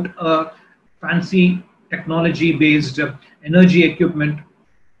without a fancy technology based energy equipment,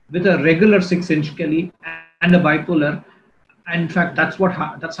 with a regular 6-inch Kelly and a bipolar. And in fact, that's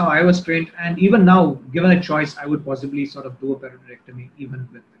how I was trained. And even now, given a choice, I would possibly sort of do a parodontectomy even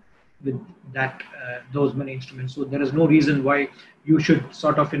with that those many instruments. So there is no reason why you should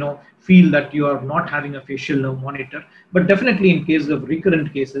sort of feel that you are not having a facial nerve monitor. But definitely in case of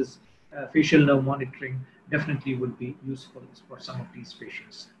recurrent cases, facial nerve monitoring definitely would be useful for some of these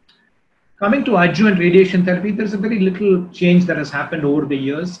patients. Coming to adjuvant radiation therapy, there's a very little change that has happened over the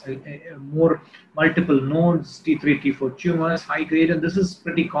years. More multiple nodes, T3, T4 tumors, high grade, and this is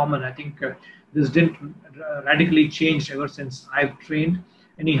pretty common. I think this didn't radically change ever since I've trained.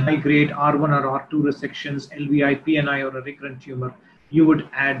 Any high grade R1 or R2 resections, LVI, PNI, or a recurrent tumor, you would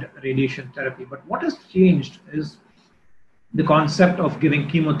add radiation therapy. But what has changed is the concept of giving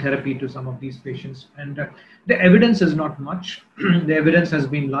chemotherapy to some of these patients. And the evidence is not much. The evidence has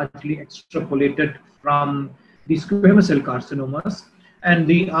been largely extrapolated from the squamous cell carcinomas. And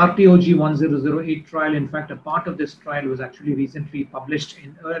the RTOG 1008 trial, in fact, a part of this trial was actually recently presented,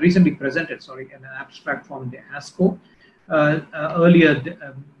 in an abstract form in the ASCO earlier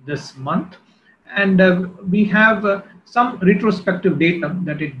this month. And we have some retrospective data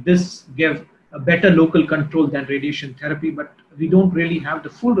that this gave a better local control than radiation therapy, but we don't really have the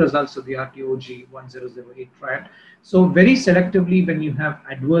full results of the RTOG 1008 trial. So very selectively, when you have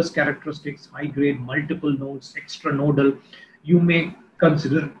adverse characteristics, high grade, multiple nodes, extra nodal, you may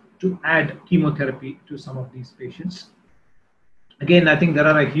consider to add chemotherapy to some of these patients. Again, I think there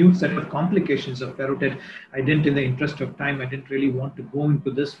are a huge set of complications of parotid. In the interest of time, I didn't really want to go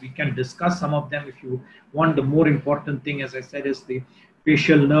into this. We can discuss some of them if you want. The more important thing, as I said, is the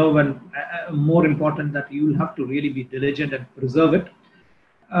facial nerve, and more important that you will have to really be diligent and preserve it.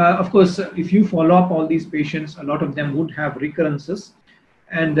 Of course, if you follow up all these patients, a lot of them would have recurrences.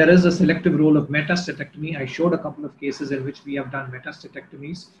 And there is a selective role of metastatectomy. I showed a couple of cases in which we have done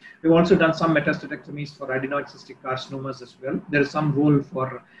metastatectomies. We've also done some metastatectomies for adenoid cystic carcinomas as well. There is some role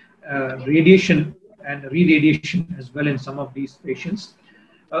for radiation and re-radiation as well in some of these patients.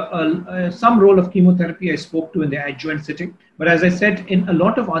 Some role of chemotherapy I spoke to in the adjuvant setting. But as I said, in a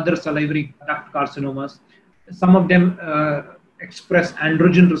lot of other salivary duct carcinomas, some of them express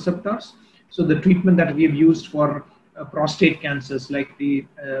androgen receptors. So the treatment that we have used for prostate cancers like the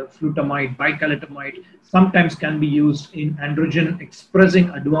flutamide, bicalutamide, sometimes can be used in androgen expressing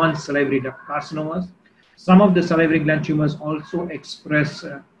advanced salivary duct carcinomas. Some of the salivary gland tumors also express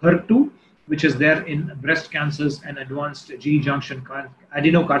HER2, which is there in breast cancers and advanced GE junction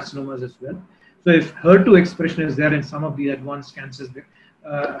adenocarcinomas as well. So if HER2 expression is there in some of the advanced cancers,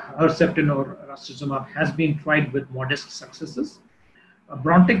 Herceptin or rastuzumab has been tried with modest successes.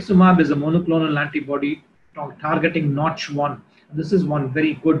 Brontexiumab is a monoclonal antibody targeting Notch1. This is one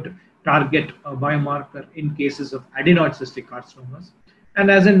very good target biomarker in cases of adenoid cystic carcinomas.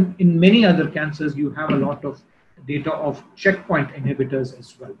 And as in many other cancers, you have a lot of data of checkpoint inhibitors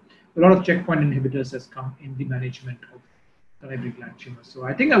as well. A lot of checkpoint inhibitors has come in the management of salivary gland tumors. So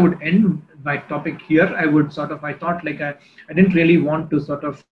I think I would end my topic here. I thought like I didn't really want to sort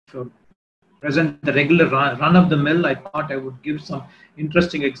of present the regular run of the mill. I thought I would give some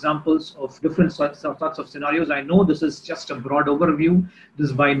interesting examples of different sorts of scenarios. I know this is just a broad overview.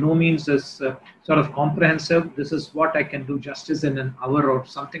 This by no means is sort of comprehensive. This is what I can do justice in an hour or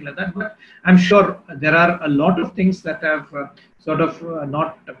something like that. But I'm sure there are a lot of things that I've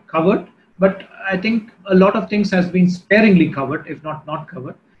not covered. But I think a lot of things has been sparingly covered, if not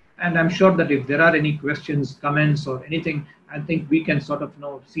covered. And I'm sure that if there are any questions, comments, or anything, I think we can sort of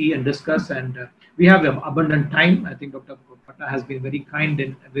see and discuss. And we have abundant time. I think Dr. Patta has been very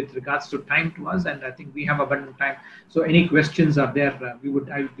kind with regards to time to us, and I think we have abundant time. So any questions are there, I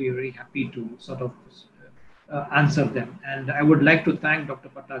would be very happy to sort of answer them. And I would like to thank Dr.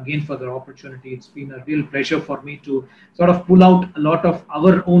 Patta again for the opportunity. It's been a real pleasure for me to sort of pull out a lot of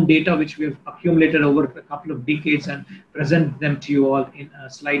our own data, which we have accumulated over a couple of decades, and present them to you all in a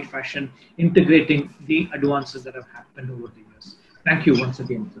slide fashion, integrating the advances that have happened over the years. Thank you once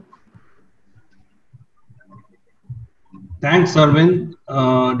again, sir. Thanks, Arvind.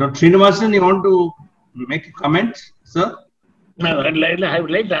 Dr. Srinivasan, you want to make a comment, sir? No, I would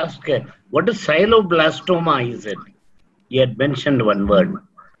like to ask, what is siloblastoma? Is it? You had mentioned one word,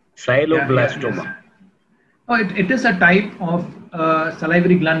 siloblastoma. Yeah. Oh, it is a type of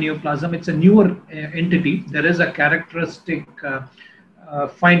salivary gland neoplasm. It's a newer entity. There is a characteristic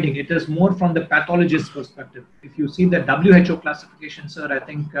finding. It is more from the pathologist's perspective. If you see the WHO classification, sir, I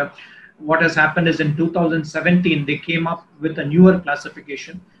think what has happened is in 2017, they came up with a newer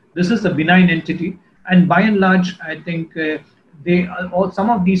classification. This is a benign entity. And by and large, I think some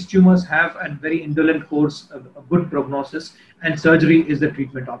of these tumors have a very indolent course, a good prognosis, and surgery is the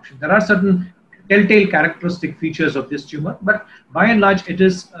treatment option. There are certain telltale characteristic features of this tumor, but by and large, it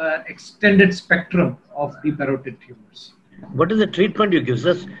is an extended spectrum of the parotid tumors. What is the treatment you give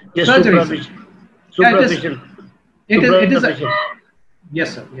us? Just surgery. superficial.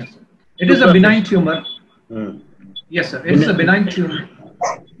 Yes, sir. Yes, sir. It is a benign tumor. Yes, sir. It is a benign tumor.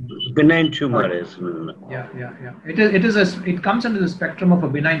 Benign tumor is. Yeah. It comes under the spectrum of a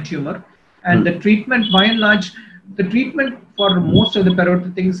benign tumor, and the treatment, by and large, the treatment for most of the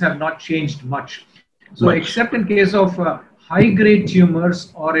parotid things have not changed much. So, except in case of high-grade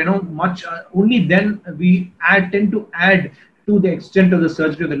tumors, or only then we tend to add to the extent of the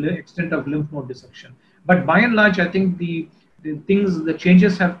surgery, the extent of lymph node dissection. But by and large, I think the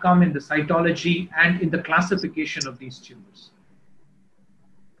changes have come in the cytology and in the classification of these tumors.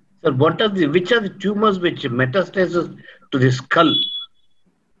 So which are the tumors which metastasis to the skull?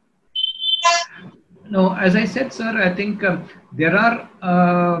 No, as I said, sir, I think there are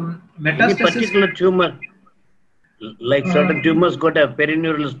metastasis. Any particular tumor, like certain tumors got a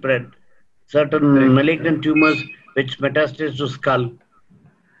perineural spread, certain malignant tumors which metastasis to skull.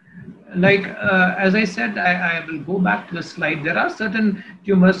 Like, as I said, I will go back to the slide. There are certain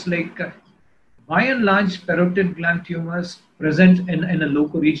tumors like, by and large, parotid gland tumors present in a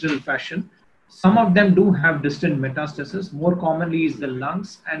loco-regional fashion. Some of them do have distant metastasis. More commonly is the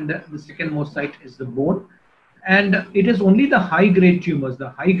lungs, and the second most site is the bone. And it is only the high-grade tumors, the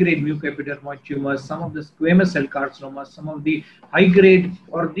high-grade mucoepidermoid tumors, some of the squamous cell carcinomas, some of the high-grade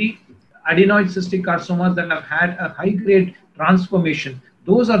or the adenoid cystic carcinomas that have had a high-grade transformation.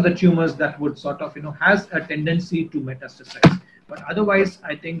 Those are the tumors that would sort of, has a tendency to metastasize. But otherwise,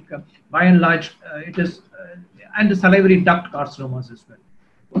 I think by and large, it is, and the salivary duct carcinomas as well.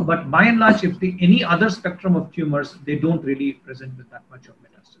 But by and large, if any other spectrum of tumors, they don't really present with that much of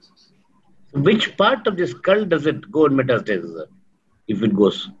metastasis. Which part of the skull does it go in metastasis, if it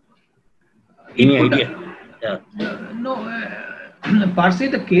goes? Any idea? Per se,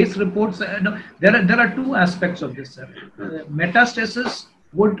 the case reports, there are two aspects of this, sir. Metastasis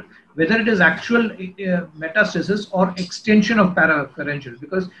would, whether it is actual metastasis or extension of parapharyngeal,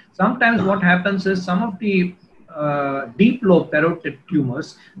 because sometimes what happens is some of the deep lobe parotid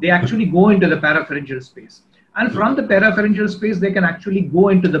tumors, they actually go into the parapharyngeal space. And from the parapharyngeal space, they can actually go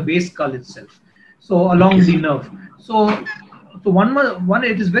into the base skull itself. So along the nerve. So one,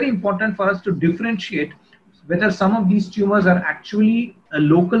 it is very important for us to differentiate whether some of these tumors are actually a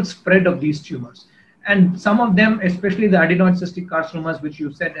local spread of these tumors. And some of them, especially the adenoid cystic carcinomas, which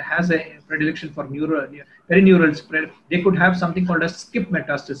you said has a predilection for perineural spread, they could have something called a skip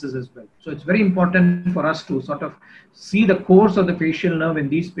metastasis as well. So it's very important for us to sort of see the course of the facial nerve in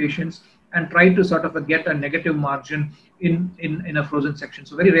these patients and try to sort of get a negative margin in a frozen section.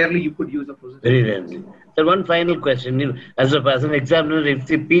 So very rarely you could use a frozen section. Very rarely. So one final question, as an examiner, if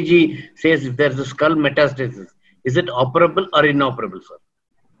the PG says if there's a skull metastasis, is it operable or inoperable, sir?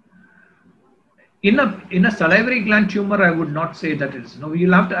 In a salivary gland tumor, I would not say that it is. No,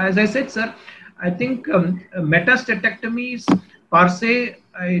 you'll have to, as I said, sir, I think metastatectomies per se,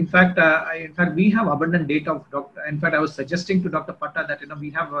 in fact, we have abundant data of doctor. In fact, I was suggesting to Dr. Patta that we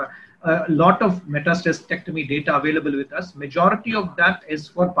have a lot of metastatectomy data available with us. Majority of that is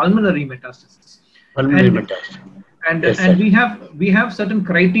for pulmonary metastasis. Pulmonary metastasis. And Yes, and we have certain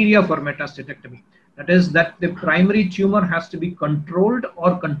criteria for metastatectomy. That is that the primary tumor has to be controlled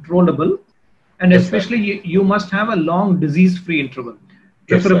or controllable, and Yes, especially you must have a long disease-free interval,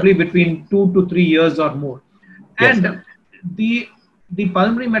 Yes, preferably between 2 to 3 years or more. Yes, And the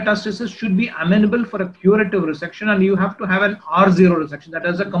pulmonary metastasis should be amenable for a curative resection, and you have to have an R0 resection, that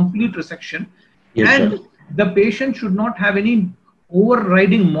is a complete resection. Yes, And sir. the patient should not have any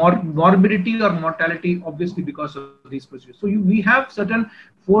overriding morbidity or mortality, obviously, because of these procedures. So we have certain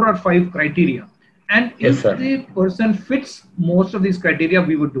 4 or 5 criteria. And Yes, if sir. the person fits most of these criteria,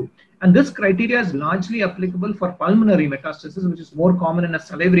 we would do. And this criteria is largely applicable for pulmonary metastasis, which is more common in a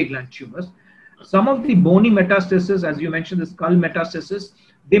salivary gland tumors. Some of the bony metastasis, as you mentioned, the skull metastasis,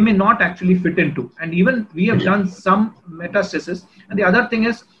 they may not actually fit into. And even we have done some metastasis. And the other thing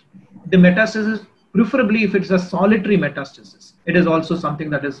is the metastasis, preferably if it's a solitary metastasis, it is also something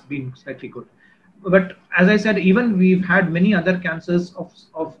that has been slightly good. But as I said, even we've had many other cancers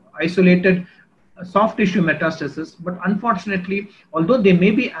of isolated soft tissue metastasis, but unfortunately, although they may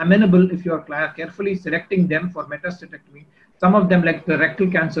be amenable if you are carefully selecting them for metastatectomy, some of them, like the rectal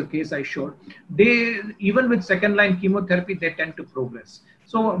cancer case I showed, they, even with second line chemotherapy, they tend to progress.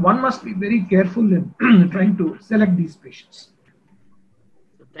 So one must be very careful in trying to select these patients.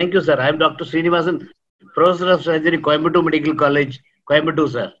 Thank you, sir. I am Dr. Srinivasan, Professor of Surgery, Coimbatore Medical College, Coimbatore,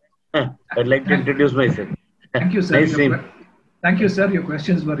 sir. I'd like to introduce myself. Thank you, sir. Nice name. Thank you, sir. Your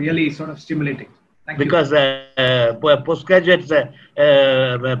questions were really sort of stimulating. Thank because postgraduate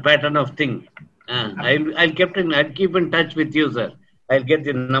pattern of thing. I'll keep in touch with you, sir. I'll get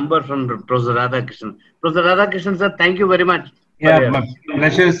the number from Professor Radhakrishnan. Professor Radhakrishnan, sir, thank you very much. Yeah, my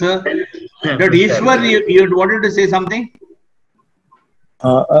pleasure, sir. Dr. Ishwar, you wanted to say something?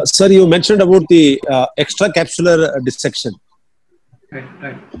 Sir, you mentioned about the extracapsular dissection.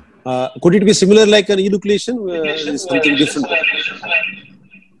 Right. Could it be similar like an enucleation? Something different?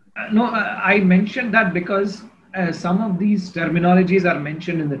 No, I mentioned that because some of these terminologies are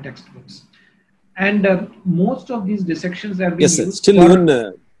mentioned in the textbooks. And most of these dissections have been used still for,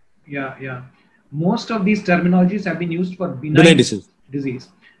 even... most of these terminologies have been used for benign disease.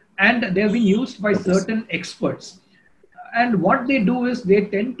 And they have been used by certain experts. And what they do is they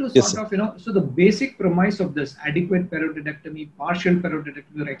tend to sort of, so the basic premise of this adequate paroidectomy, partial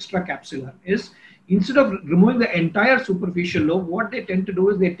paroidectomy, or extracapsular is, instead of removing the entire superficial lobe, what they tend to do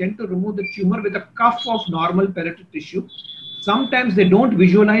is they tend to remove the tumor with a cuff of normal parotid tissue. Sometimes they don't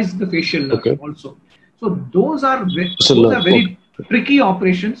visualize the facial nerve also. So those are very tricky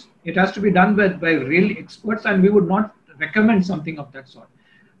operations. It has to be done by real experts, and we would not recommend something of that sort.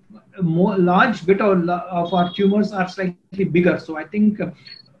 Large bit of our tumors are slightly bigger. So I think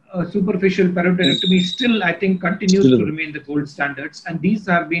superficial paroidectomy still, I think, continues to remain the gold standards. And these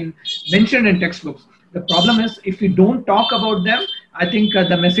have been mentioned in textbooks. The problem is, if we don't talk about them, I think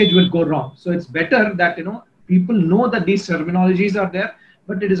the message will go wrong. So it's better that, people know that these terminologies are there,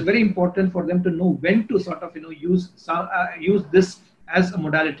 but it is very important for them to know when to sort of, use this as a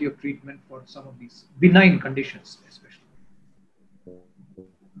modality of treatment for some of these benign conditions, especially.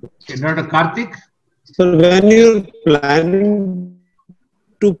 Dr. Karthik? So when you're planning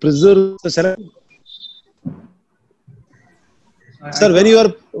to preserve the cell, sir, when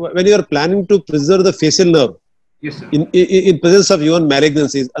you are planning to preserve the facial nerve, yes, sir, in presence of even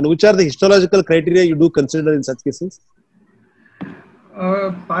malignancies, and which are the histological criteria you do consider in such cases?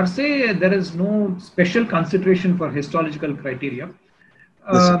 Per se, there is no special consideration for histological criteria.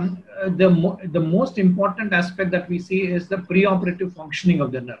 The most important aspect that we see is the preoperative functioning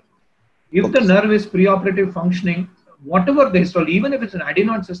of the nerve. If the nerve is preoperative functioning, whatever the histology, even if it's an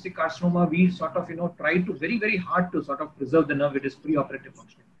adenoid cystic carcinoma, we sort of try to very, very hard to sort of preserve the nerve. It is preoperative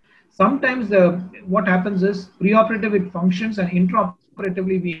functioning. Sometimes what happens is preoperative it functions, and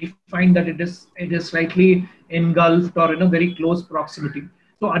intraoperatively we find that it is slightly engulfed or very close proximity.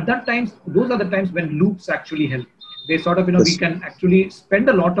 So at that times, those are the times when loops actually help. They sort of, we can actually spend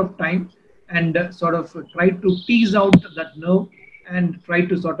a lot of time and sort of try to tease out that nerve and try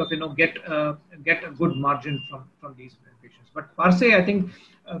to sort of, get a good margin from these patients. But per se, I think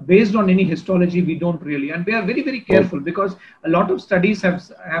based on any histology, we don't really, and we are very, very careful because a lot of studies have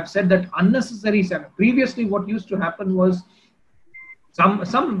said that unnecessary, previously what used to happen was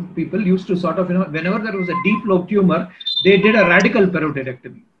Some people used to sort of, whenever there was a deep lobe tumor, they did a radical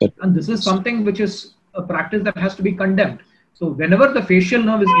parotidectomy. And this is something which is a practice that has to be condemned. So whenever the facial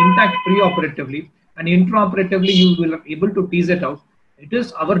nerve is intact preoperatively and intraoperatively you will be able to tease it out, it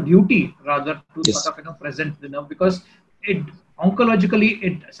is our duty rather to sort of present the nerve, because it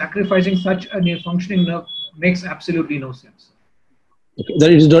oncologically sacrificing such a functioning nerve makes absolutely no sense. Okay.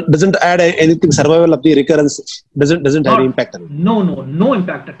 That it doesn't add anything. Survival of the recurrence doesn't have impact on it. No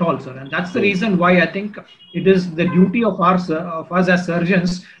impact at all, sir. And that's the reason why I think it is the duty of us as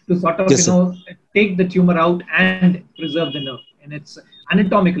surgeons to sort of take the tumor out and preserve the nerve. And it's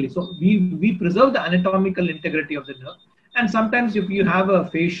anatomically. So we preserve the anatomical integrity of the nerve. And sometimes if you have a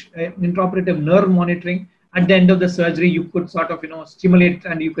intraoperative nerve monitoring, at the end of the surgery, you could sort of, stimulate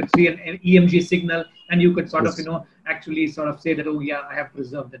and you could see an EMG signal and you could sort of, actually sort of say that, oh yeah, I have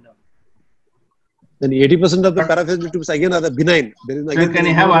preserved the nerve. Then 80% of the paraphyseal tubes again are the benign. There is again, can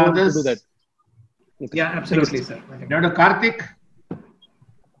you have others? To do that. Okay. Yeah, absolutely, sir. Dr. Karthik?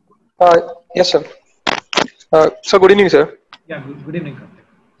 Yes, sir. So good evening, sir. Yeah, good evening,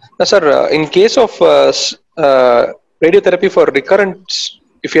 Karthik. Sir, in case of radiotherapy for recurrence,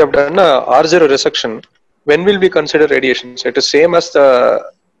 if you have done a R0 resection, when will we consider radiation? So it is same as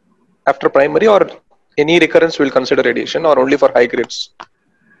the after primary, or any recurrence will consider radiation, or only for high grades?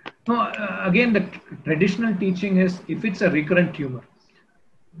 No, again, the traditional teaching is if it's a recurrent tumor,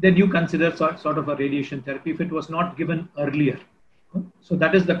 then you consider sort of a radiation therapy if it was not given earlier. So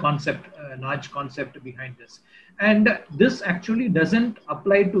that is the concept, large concept behind this. And this actually doesn't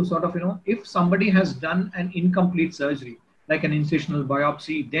apply to sort of, if somebody has done an incomplete surgery, like an incisional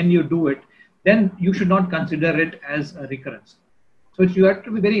biopsy, then you do it, then you should not consider it as a recurrence. So you have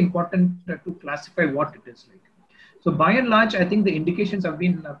to be very important to classify what it is like. So by and large, I think the indications have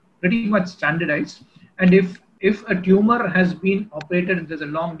been pretty much standardized. And if a tumor has been operated and there's a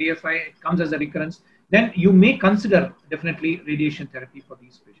long DFI, it comes as a recurrence, then you may consider definitely radiation therapy for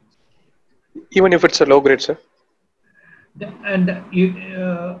these patients. Even if it's a low grade, sir? And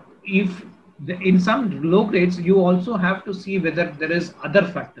if in some low grades, you also have to see whether there is other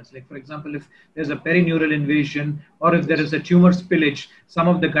factors. Like for example, if there's a perineural invasion or if there is a tumor spillage, some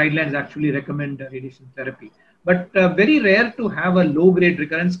of the guidelines actually recommend radiation therapy. But very rare to have a low grade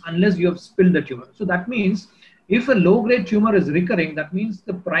recurrence unless you have spilled the tumor. So that means if a low grade tumor is recurring, that means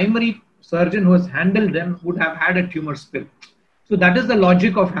the primary surgeon who has handled them would have had a tumor spill. So that is the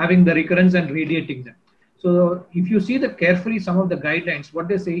logic of having the recurrence and radiating them. So if you see carefully some of the guidelines, what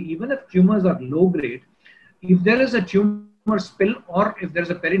they say, even if tumors are low grade, if there is a tumor spill or if there is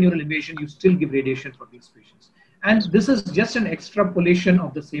a perineural invasion, you still give radiation for these patients. And this is just an extrapolation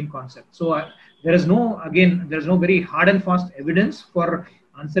of the same concept. So there is no very hard and fast evidence for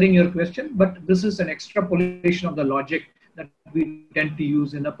answering your question, but this is an extrapolation of the logic that we tend to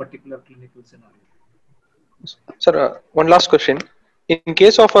use in a particular clinical scenario. Sir, one last question. In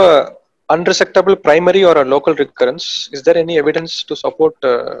case of a unresectable primary or a local recurrence, is there any evidence to support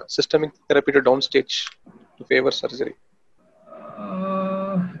systemic therapy to downstage to favor surgery?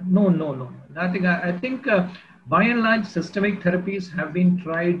 No. Nothing. I think by and large, systemic therapies have been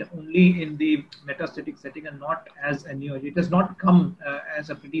tried only in the metastatic setting and not as a neo. It has not come as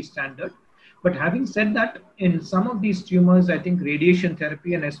a pretty standard. But having said that, in some of these tumors, I think radiation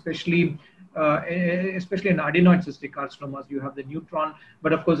therapy and especially in adenoid cystic carcinomas, you have the neutron,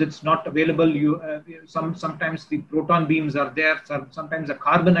 but of course it's not available. Sometimes the proton beams are there, sometimes the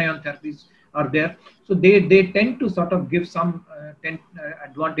carbon ion therapies are there. So they tend to sort of give some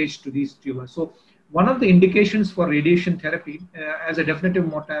advantage to these tumors. So one of the indications for radiation therapy as a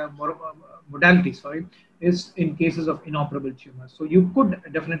definitive modality, is in cases of inoperable tumors. So you could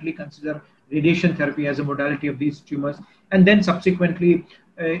definitely consider radiation therapy as a modality of these tumors, and then subsequently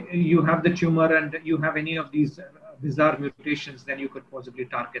you have the tumor and you have any of these bizarre mutations, then you could possibly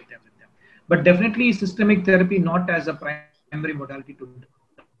target them with them. But definitely systemic therapy not as a primary modality to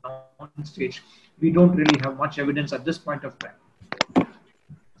downstage. We don't really have much evidence at this point of time.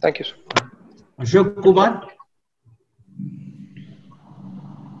 Thank you, sir. Ashok Kumar.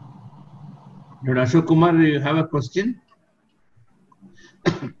 Dr. Ashok Kumar, you have a question?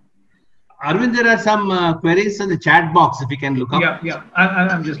 Arvind, there are some queries in the chat box if you can look up. Yeah.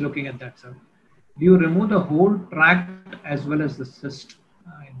 I'm just looking at that, sir. Do you remove the whole tract as well as the cyst?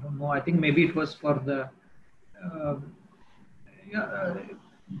 I don't know. I think maybe it was for the...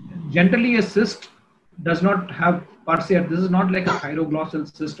 generally, a cyst does not have parsia. This is not like a chiroglossal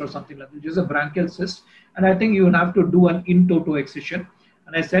cyst or something like that. It is a branchial cyst. And I think you would have to do an in toto excision.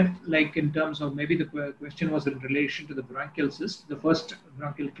 And I said, like in terms of maybe the question was in relation to the branchial cyst, the first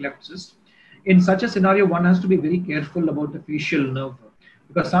branchial cleft cyst. in such a scenario, one has to be very careful about the facial nerve,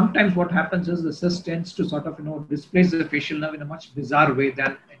 because sometimes what happens is the cyst tends to sort of, displace the facial nerve in a much bizarre way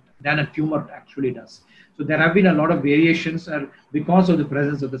than a tumor actually does. So there have been a lot of variations because of the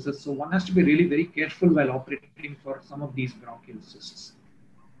presence of the cyst. So one has to be really very careful while operating for some of these bronchial cysts.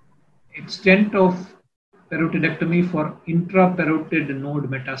 Extent of parotidectomy for intraparotid node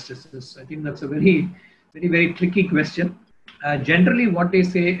metastasis. I think that's a very, very, very tricky question. Generally, what they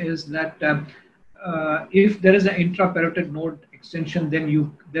say is that if there is an intraparotid node extension,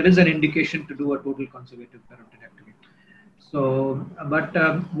 then there is an indication to do a total conservative parotidectomy. So, but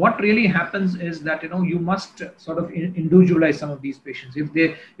what really happens is that you must sort of individualize some of these patients. If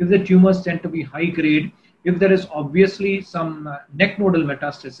the tumors tend to be high grade, if there is obviously some neck nodal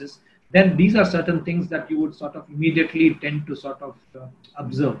metastasis, then these are certain things that you would sort of immediately tend to sort of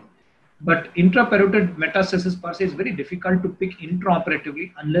observe. But intraparotid metastasis per se is very difficult to pick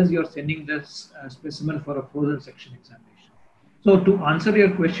intraoperatively unless you're sending this specimen for a frozen section examination. So to answer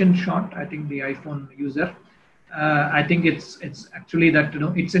your question short, I think the iPhone user, I think it's actually that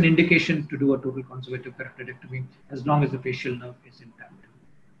it's an indication to do a total conservative parotidectomy as long as the facial nerve is intact.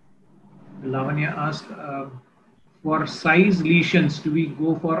 Lavanya asked, for size lesions, do we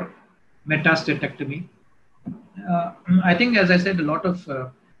go for metastatectomy? I think, as I said, a lot of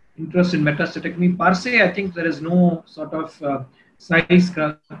interest in metastatectomy. Per se, I think there is no sort of size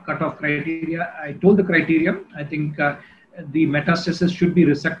cutoff criteria. I told the criteria. I think the metastasis should be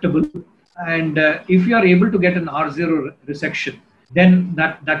resectable. And if you are able to get an R0 resection, then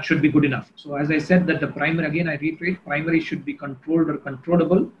that should be good enough. So as I said, that the primary, again I reiterate, primary should be controlled or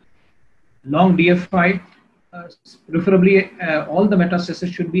controllable. Long DFI, preferably all the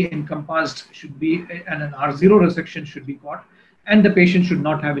metastasis should be encompassed, and an R0 resection should be got, and the patient should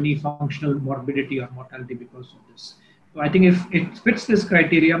not have any functional morbidity or mortality because of this. So I think if it fits this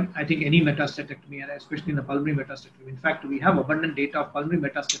criteria, I think any metastatectomy, and especially in the pulmonary metastatectomy. In fact, we have abundant data of pulmonary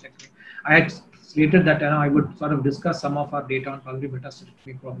metastatectomy. I had stated that I would sort of discuss some of our data on pulmonary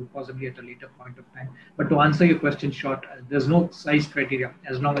metastatectomy possibly at a later point of time. But to answer your question short, there's no size criteria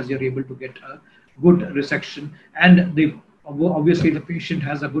as long as you're able to get a good resection, and obviously the patient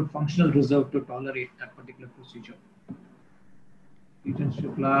has a good functional reserve to tolerate that particular procedure.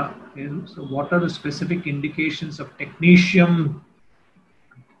 So what are the specific indications of technetium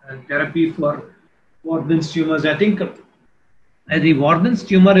therapy for Warden's tumors? I think the Warden's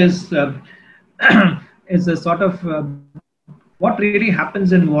tumor is a sort of what really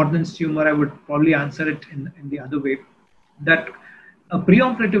happens in Warden's tumor. I would probably answer it in the other way, that a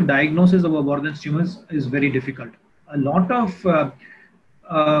preoperative diagnosis of a Warden's tumor is very difficult. A lot of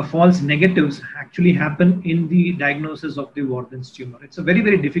false negatives actually happen in the diagnosis of the Warden's tumor. It's a very,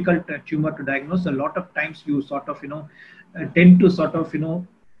 very difficult tumor to diagnose. A lot of times you sort of, tend to sort of,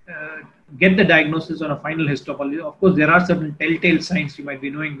 get the diagnosis on a final histopathology. Of course, there are certain telltale signs you might be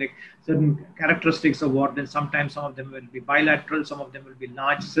knowing, like certain characteristics of Warden. Sometimes some of them will be bilateral, some of them will be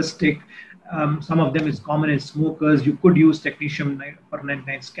large, cystic, some of them is common in smokers. You could use technetium per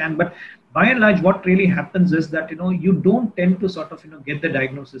 99 scan, but by and large, what really happens is that you don't tend to sort of get the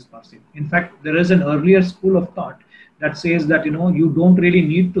diagnosis per se. In fact, there is an earlier school of thought that says that you don't really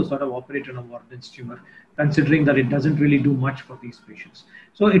need to sort of operate on a Warden's tumor, considering that it doesn't really do much for these patients.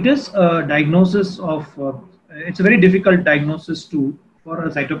 So it is a diagnosis of it's a very difficult diagnosis for a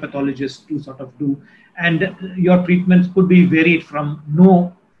cytopathologist to sort of do, and your treatments could be varied from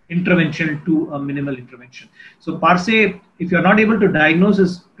no intervention to a minimal intervention. So per se, if you're not able to diagnose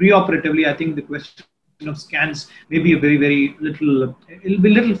this preoperatively, I think the question of scans may be a very, very little, it'll be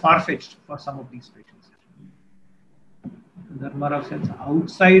a little far-fetched for some of these patients. Dharmarav says,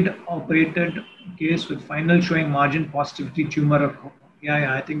 outside operated case with final showing margin positivity tumor.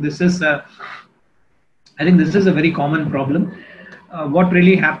 Yeah, I think this is a very common problem. What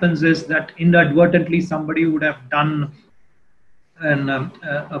really happens is that inadvertently somebody would have done either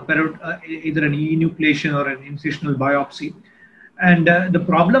an enucleation or an incisional biopsy, and the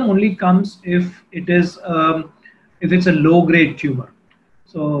problem only comes if it's a low-grade tumor.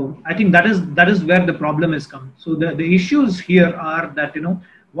 So I think that is where the problem is come. So the issues here are that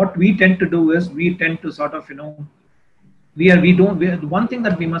what we tend to do is we tend to sort of one thing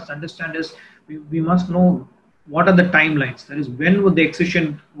that we must understand is we must know what are the timelines. That is, when the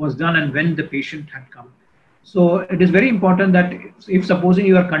excision was done and when the patient had come. So it is very important that if supposing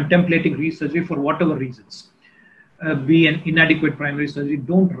you are contemplating resurgery for whatever reasons, be an inadequate primary surgery,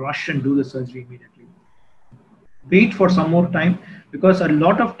 don't rush and do the surgery immediately. Wait for some more time, because a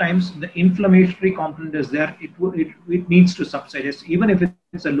lot of times the inflammatory component is there. It needs to subside, even if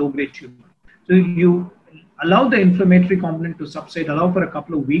it's a low-grade tumor. So allow the inflammatory component to subside, allow for a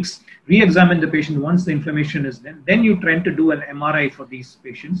couple of weeks, re-examine the patient once the inflammation is then you try to do an MRI for these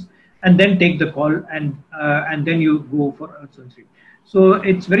patients, and then take the call, and then you go for surgery. So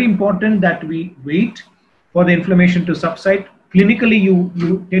it's very important that we wait for the inflammation to subside. Clinically,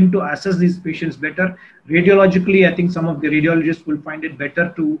 you tend to assess these patients better. Radiologically, I think some of the radiologists will find it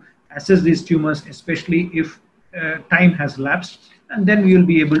better to assess these tumors, especially if time has lapsed, and then we will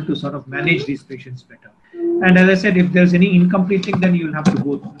be able to sort of manage these patients better. And as I said, if there's any incomplete thing, then you'll have to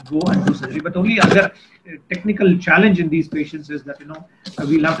go and do surgery. But only other technical challenge in these patients is that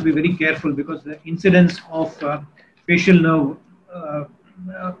we'll have to be very careful, because the incidence of facial nerve,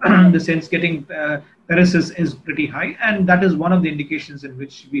 the sense getting paresis, is pretty high, and that is one of the indications in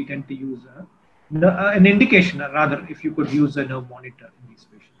which we tend to use an indication, rather, if you could use a nerve monitor in these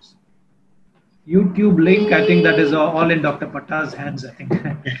patients. YouTube link, I think that is all in Dr. Patta's hands, I think,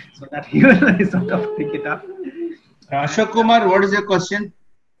 so that he will sort of pick it up. Ashok Kumar, what is your question?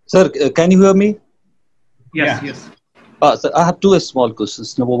 Sir, can you hear me? Yes, Yeah. yes. Sir, I have two small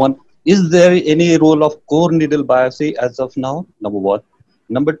questions. Number one, is there any role of core needle biopsy as of now? Number one.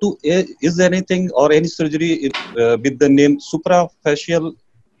 Number two, is there anything or any surgery with the name suprafacial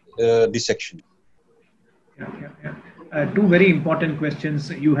dissection? Two very important questions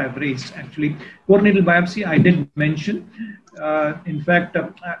you have raised. Actually, core needle biopsy, I did mention. In fact,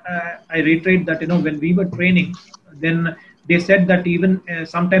 I reiterate that when we were training, then they said that even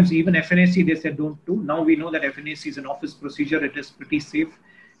sometimes even FNAC they said don't do. Now we know that FNAC is an office procedure; it is pretty safe.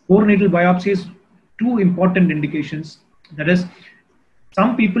 Core needle biopsies, two important indications. That is,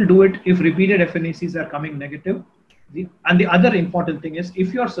 some people do it if repeated FNACs are coming negative. And the other important thing is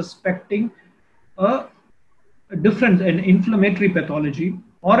if you are suspecting an inflammatory pathology,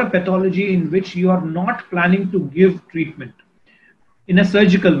 or a pathology in which you are not planning to give treatment in a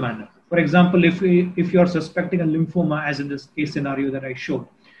surgical manner. For example, if you are suspecting a lymphoma, as in this case scenario that I showed,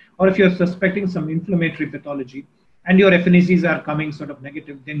 or if you are suspecting some inflammatory pathology and your FNACs are coming sort of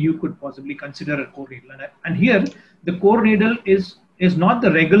negative, then you could possibly consider a core needle. And here, the core needle is not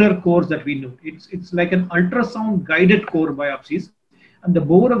the regular cores that we know. It's like an ultrasound guided core biopsies, and the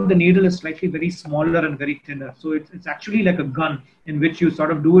bore of the needle is slightly very smaller and very thinner. So it's actually like a gun in which you sort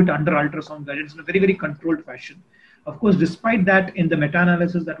of do it under ultrasound guidance in a very, very controlled fashion. Of course, despite that, in the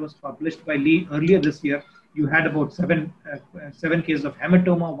meta-analysis that was published by Lee earlier this year, you had about seven cases of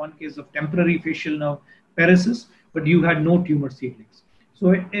hematoma, 1 case of temporary facial nerve paresis, but you had no tumor seedlings.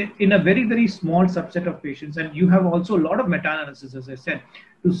 So in a very, very small subset of patients, and you have also a lot of meta-analysis, as I said,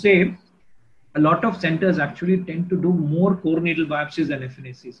 to say a lot of centers actually tend to do more core needle biopsies than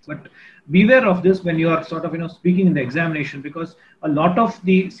FNACs. But beware of this when you are sort of speaking in the examination, because a lot of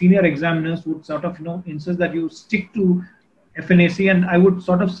the senior examiners would sort of insist that you stick to FNAC, and I would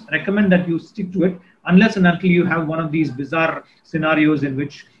sort of recommend that you stick to it unless and until you have one of these bizarre scenarios in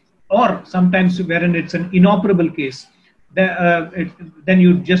which, or sometimes wherein it's an inoperable case, then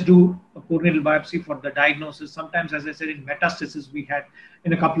you just do a core needle biopsy for the diagnosis. Sometimes, as I said, in metastasis, we had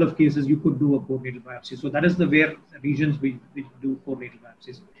in a couple of cases you could do a core needle biopsy. So that is the regions we do core needle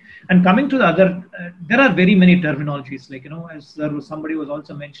biopsies. And coming to the other, there are very many terminologies, like as somebody was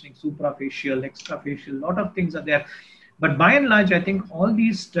also mentioning, suprafacial, extrafacial, a lot of things are there. But by and large, I think all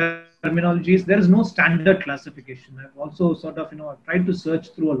these terminologies, there is no standard classification. I've also sort of, I've tried to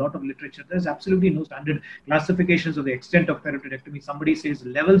search through a lot of literature. There's absolutely no standard classifications of the extent of paroidectomy. Somebody says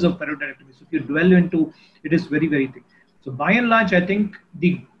levels of paroidectomy. So if you dwell into it, is very, very thick. So by and large, I think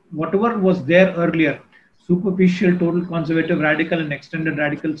whatever was there earlier, superficial, total conservative, radical, and extended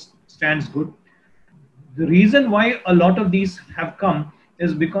radical stands good. The reason why a lot of these have come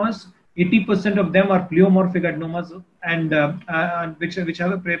is because 80% of them are pleomorphic adenomas, and which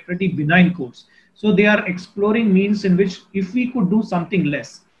have a pretty benign course. So they are exploring means in which if we could do something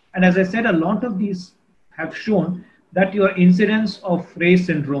less. And as I said, a lot of these have shown that your incidence of Frey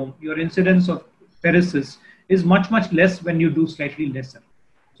syndrome, your incidence of paresis is much, much less when you do slightly lesser.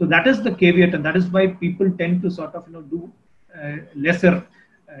 So that is the caveat, and that is why people tend to sort of do lesser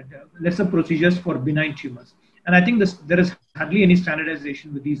procedures for benign tumors. And I think there is hardly any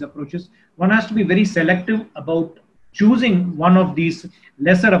standardization with these approaches. One has to be very selective about choosing one of these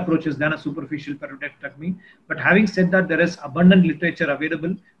lesser approaches than a superficial paroidectomy. But having said that, there is abundant literature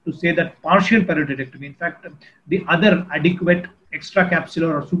available to say that partial paroidectomy, in fact, the other adequate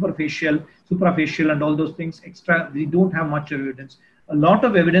extracapsular or suprafacial and all those things, we don't have much evidence. A lot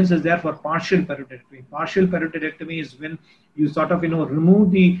of evidence is there for partial paroidectomy. Partial paroidectomy is when you sort of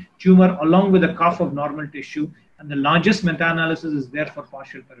remove the tumor along with a cuff of normal tissue, and the largest meta-analysis is there for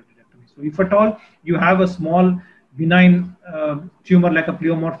partial paroidectomy. So if at all you have a small benign tumor like a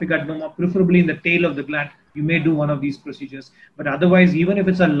pleomorphic adenoma, preferably in the tail of the gland, you may do one of these procedures. But otherwise, even if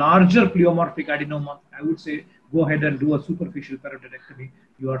it's a larger pleomorphic adenoma, I would say go ahead and do a superficial parotidectomy.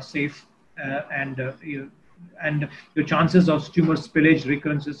 You are safe, and your chances of tumor spillage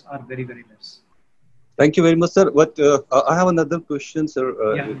recurrences are very, very less. Thank you very much, sir. But I have another question, sir.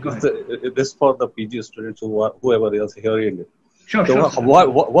 Go ahead. This for the PG students whoever is hearing it. Sure, so sure.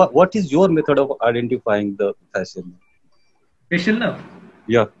 What is your method of identifying the facial nerve? Facial nerve?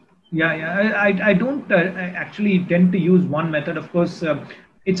 Yeah. Yeah. I don't actually tend to use one method. Of course,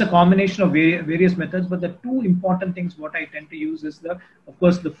 it's a combination of various methods, but the two important things what I tend to use is of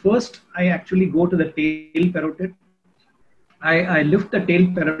course, the first, I actually go to the tail parotid. I lift the tail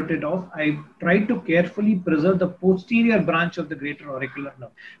parotid off. I try to carefully preserve the posterior branch of the greater auricular nerve.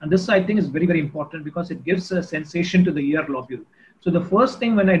 And this, I think, is very, very important because it gives a sensation to the ear lobule. So the first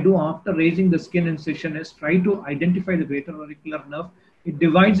thing when I do after raising the skin incision is try to identify the greater auricular nerve. It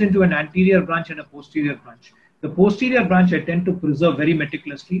divides into an anterior branch and a posterior branch. The posterior branch I tend to preserve very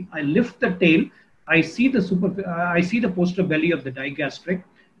meticulously. I lift the tail. I see the posterior belly of the digastric,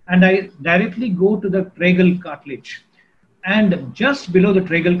 and I directly go to the tragal cartilage. And just below the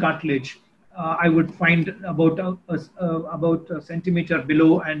tragal cartilage, I would find about a centimeter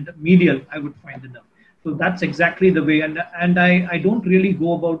below and medial, I would find the nerve. So that's exactly the way. And I don't really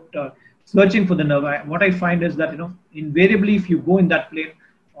go about searching for the nerve. What I find is that, invariably, if you go in that plane,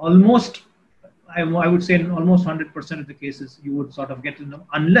 almost, I would say in almost 100% of the cases, you would sort of get the nerve,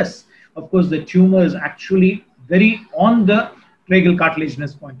 unless, of course, the tumor is actually very on the tragal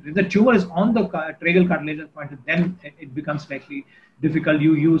cartilaginous point. If the tumor is on the tragal cartilaginous point, then it becomes slightly difficult.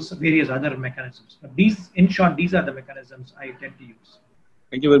 You use various other mechanisms. But in short, these are the mechanisms I tend to use.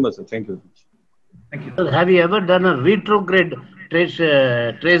 Thank you very much, sir. Thank you. Thank you. So have you ever done a retrograde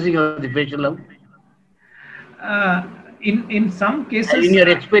tracing of the facial nerve? In some cases. In your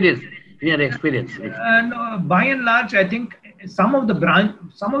experience. No, by and large, I think some of the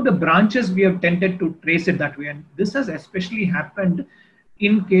branches we have tended to trace it that way, and this has especially happened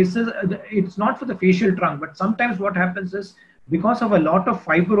in cases. It's not for the facial trunk, but sometimes what happens is because of a lot of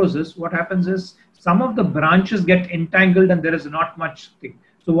fibrosis, what happens is some of the branches get entangled and there is not much thing.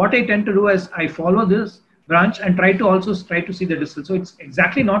 So what I tend to do is I follow this branch and try to see the distal. So it's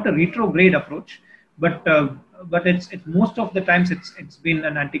exactly not a retrograde approach, but it's most of the times it's been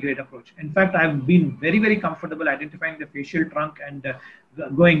an antegrade approach. In fact, I've been very, very comfortable identifying the facial trunk and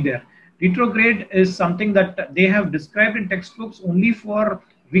going there. Retrograde is something that they have described in textbooks only for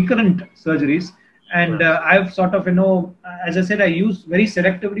recurrent surgeries. And I've sort of, as I said, I use very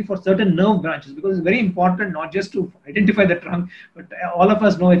selectively for certain nerve branches because it's very important not just to identify the trunk, but all of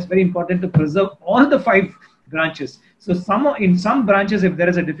us know it's very important to preserve all the 5 branches. So in some branches, if there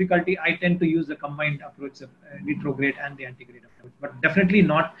is a difficulty, I tend to use the combined approach of retrograde and the antegrade approach, but definitely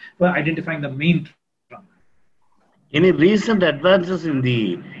not for identifying the main trunk. Any recent advances in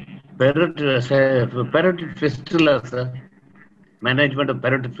the parotid fistula, sir? Management of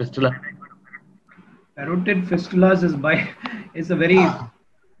parotid fistula? Parotid fistulas is a very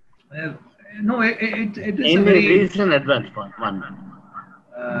it is any a very recent advance one.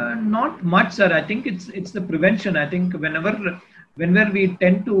 Not much, sir. I think it's the prevention. I think whenever we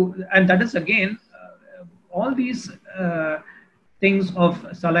tend to, and that is again, all these things of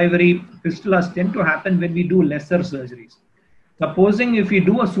salivary fistulas tend to happen when we do lesser surgeries. Supposing if we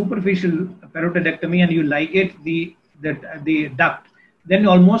do a superficial parotidectomy and you ligate the duct, then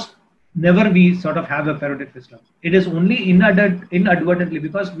almost never we sort of have a parotid fistula. It is only inadvertently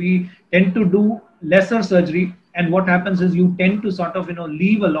because we tend to do lesser surgery, and what happens is you tend to sort of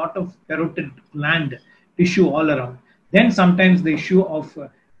leave a lot of parotid gland tissue all around. Then sometimes the issue of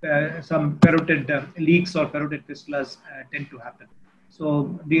some parotid leaks or parotid fistulas tend to happen.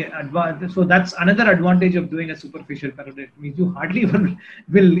 So that's another advantage of doing a superficial parotidectomy. You hardly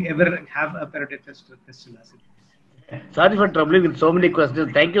will ever have a parotid fistula. Sorry for troubling with so many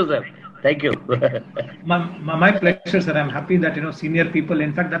questions. Thank you, sir. Thank you. My pleasure, sir. I'm happy that senior people.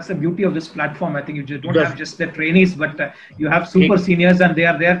 In fact, that's the beauty of this platform. I think you just don't have just the trainees, but you have super seniors, and they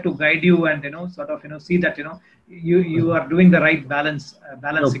are there to guide you and sort of see that you are doing the right balance.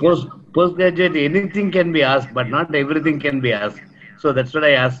 Postgraduate, anything can be asked, but not everything can be asked. So that's what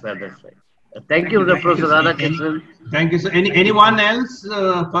I asked, sir. That's right. Thank you, Professor Radhakrishnan. Thank you, sir. Anyone else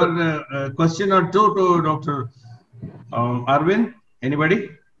for a question or two to Dr. Arvind? Anybody?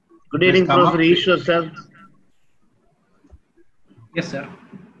 Good evening, Professor Ishwar, sir. Yes, sir.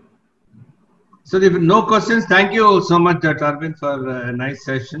 So if no questions, thank you so much, Dr. Arvind, for a nice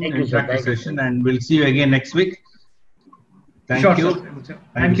session, interactive session, and we'll see you again next week. Thank you. Sure,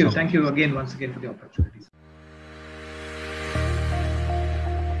 thank you. Thank you again once again for the opportunity.